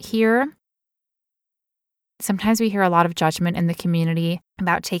judgment here. Sometimes we hear a lot of judgment in the community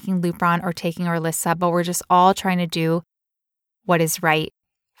about taking Lupron or taking Orilissa, but we're just all trying to do what is right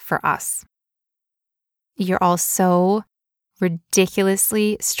for us. You're all so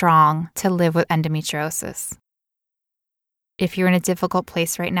ridiculously strong to live with endometriosis. If you're in a difficult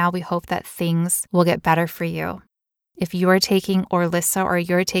place right now, we hope that things will get better for you. If you are taking Orilissa or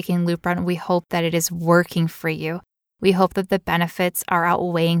you're taking Lupron, we hope that it is working for you. We hope that the benefits are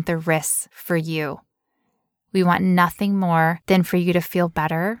outweighing the risks for you. We want nothing more than for you to feel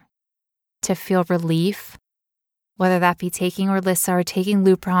better, to feel relief, whether that be taking Orilissa or taking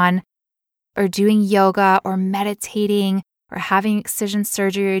Lupron, or doing yoga or meditating or having excision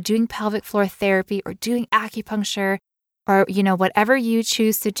surgery or doing pelvic floor therapy or doing acupuncture or, whatever you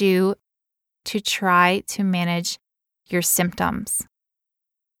choose to do to try to manage your symptoms.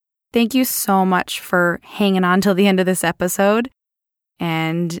 Thank you so much for hanging on till the end of this episode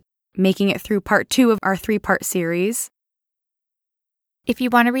and making it through part 2 of our 3-part series. If you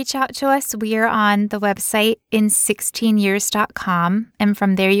want to reach out to us, we are on the website in16years.com, and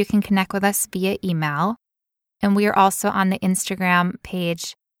from there you can connect with us via email. And we are also on the Instagram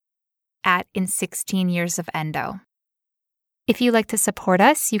page at in16yearsofendo. If you'd like to support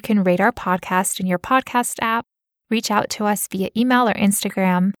us, you can rate our podcast in your podcast app, reach out to us via email or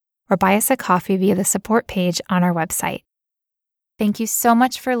Instagram, or buy us a coffee via the support page on our website. Thank you so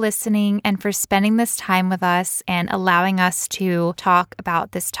much for listening and for spending this time with us and allowing us to talk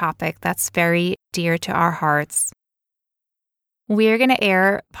about this topic that's very dear to our hearts. We're going to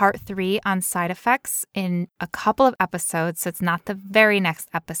air part 3 on side effects in a couple of episodes, so it's not the very next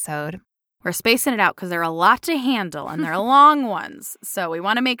episode. We're spacing it out because they're a lot to handle and they're long ones. So we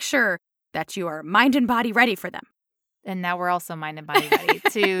want to make sure that you are mind and body ready for them. And now we're also mind and body ready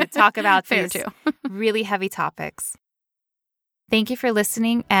to talk about these really heavy topics. Thank you for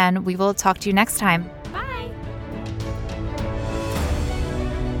listening, and we will talk to you next time.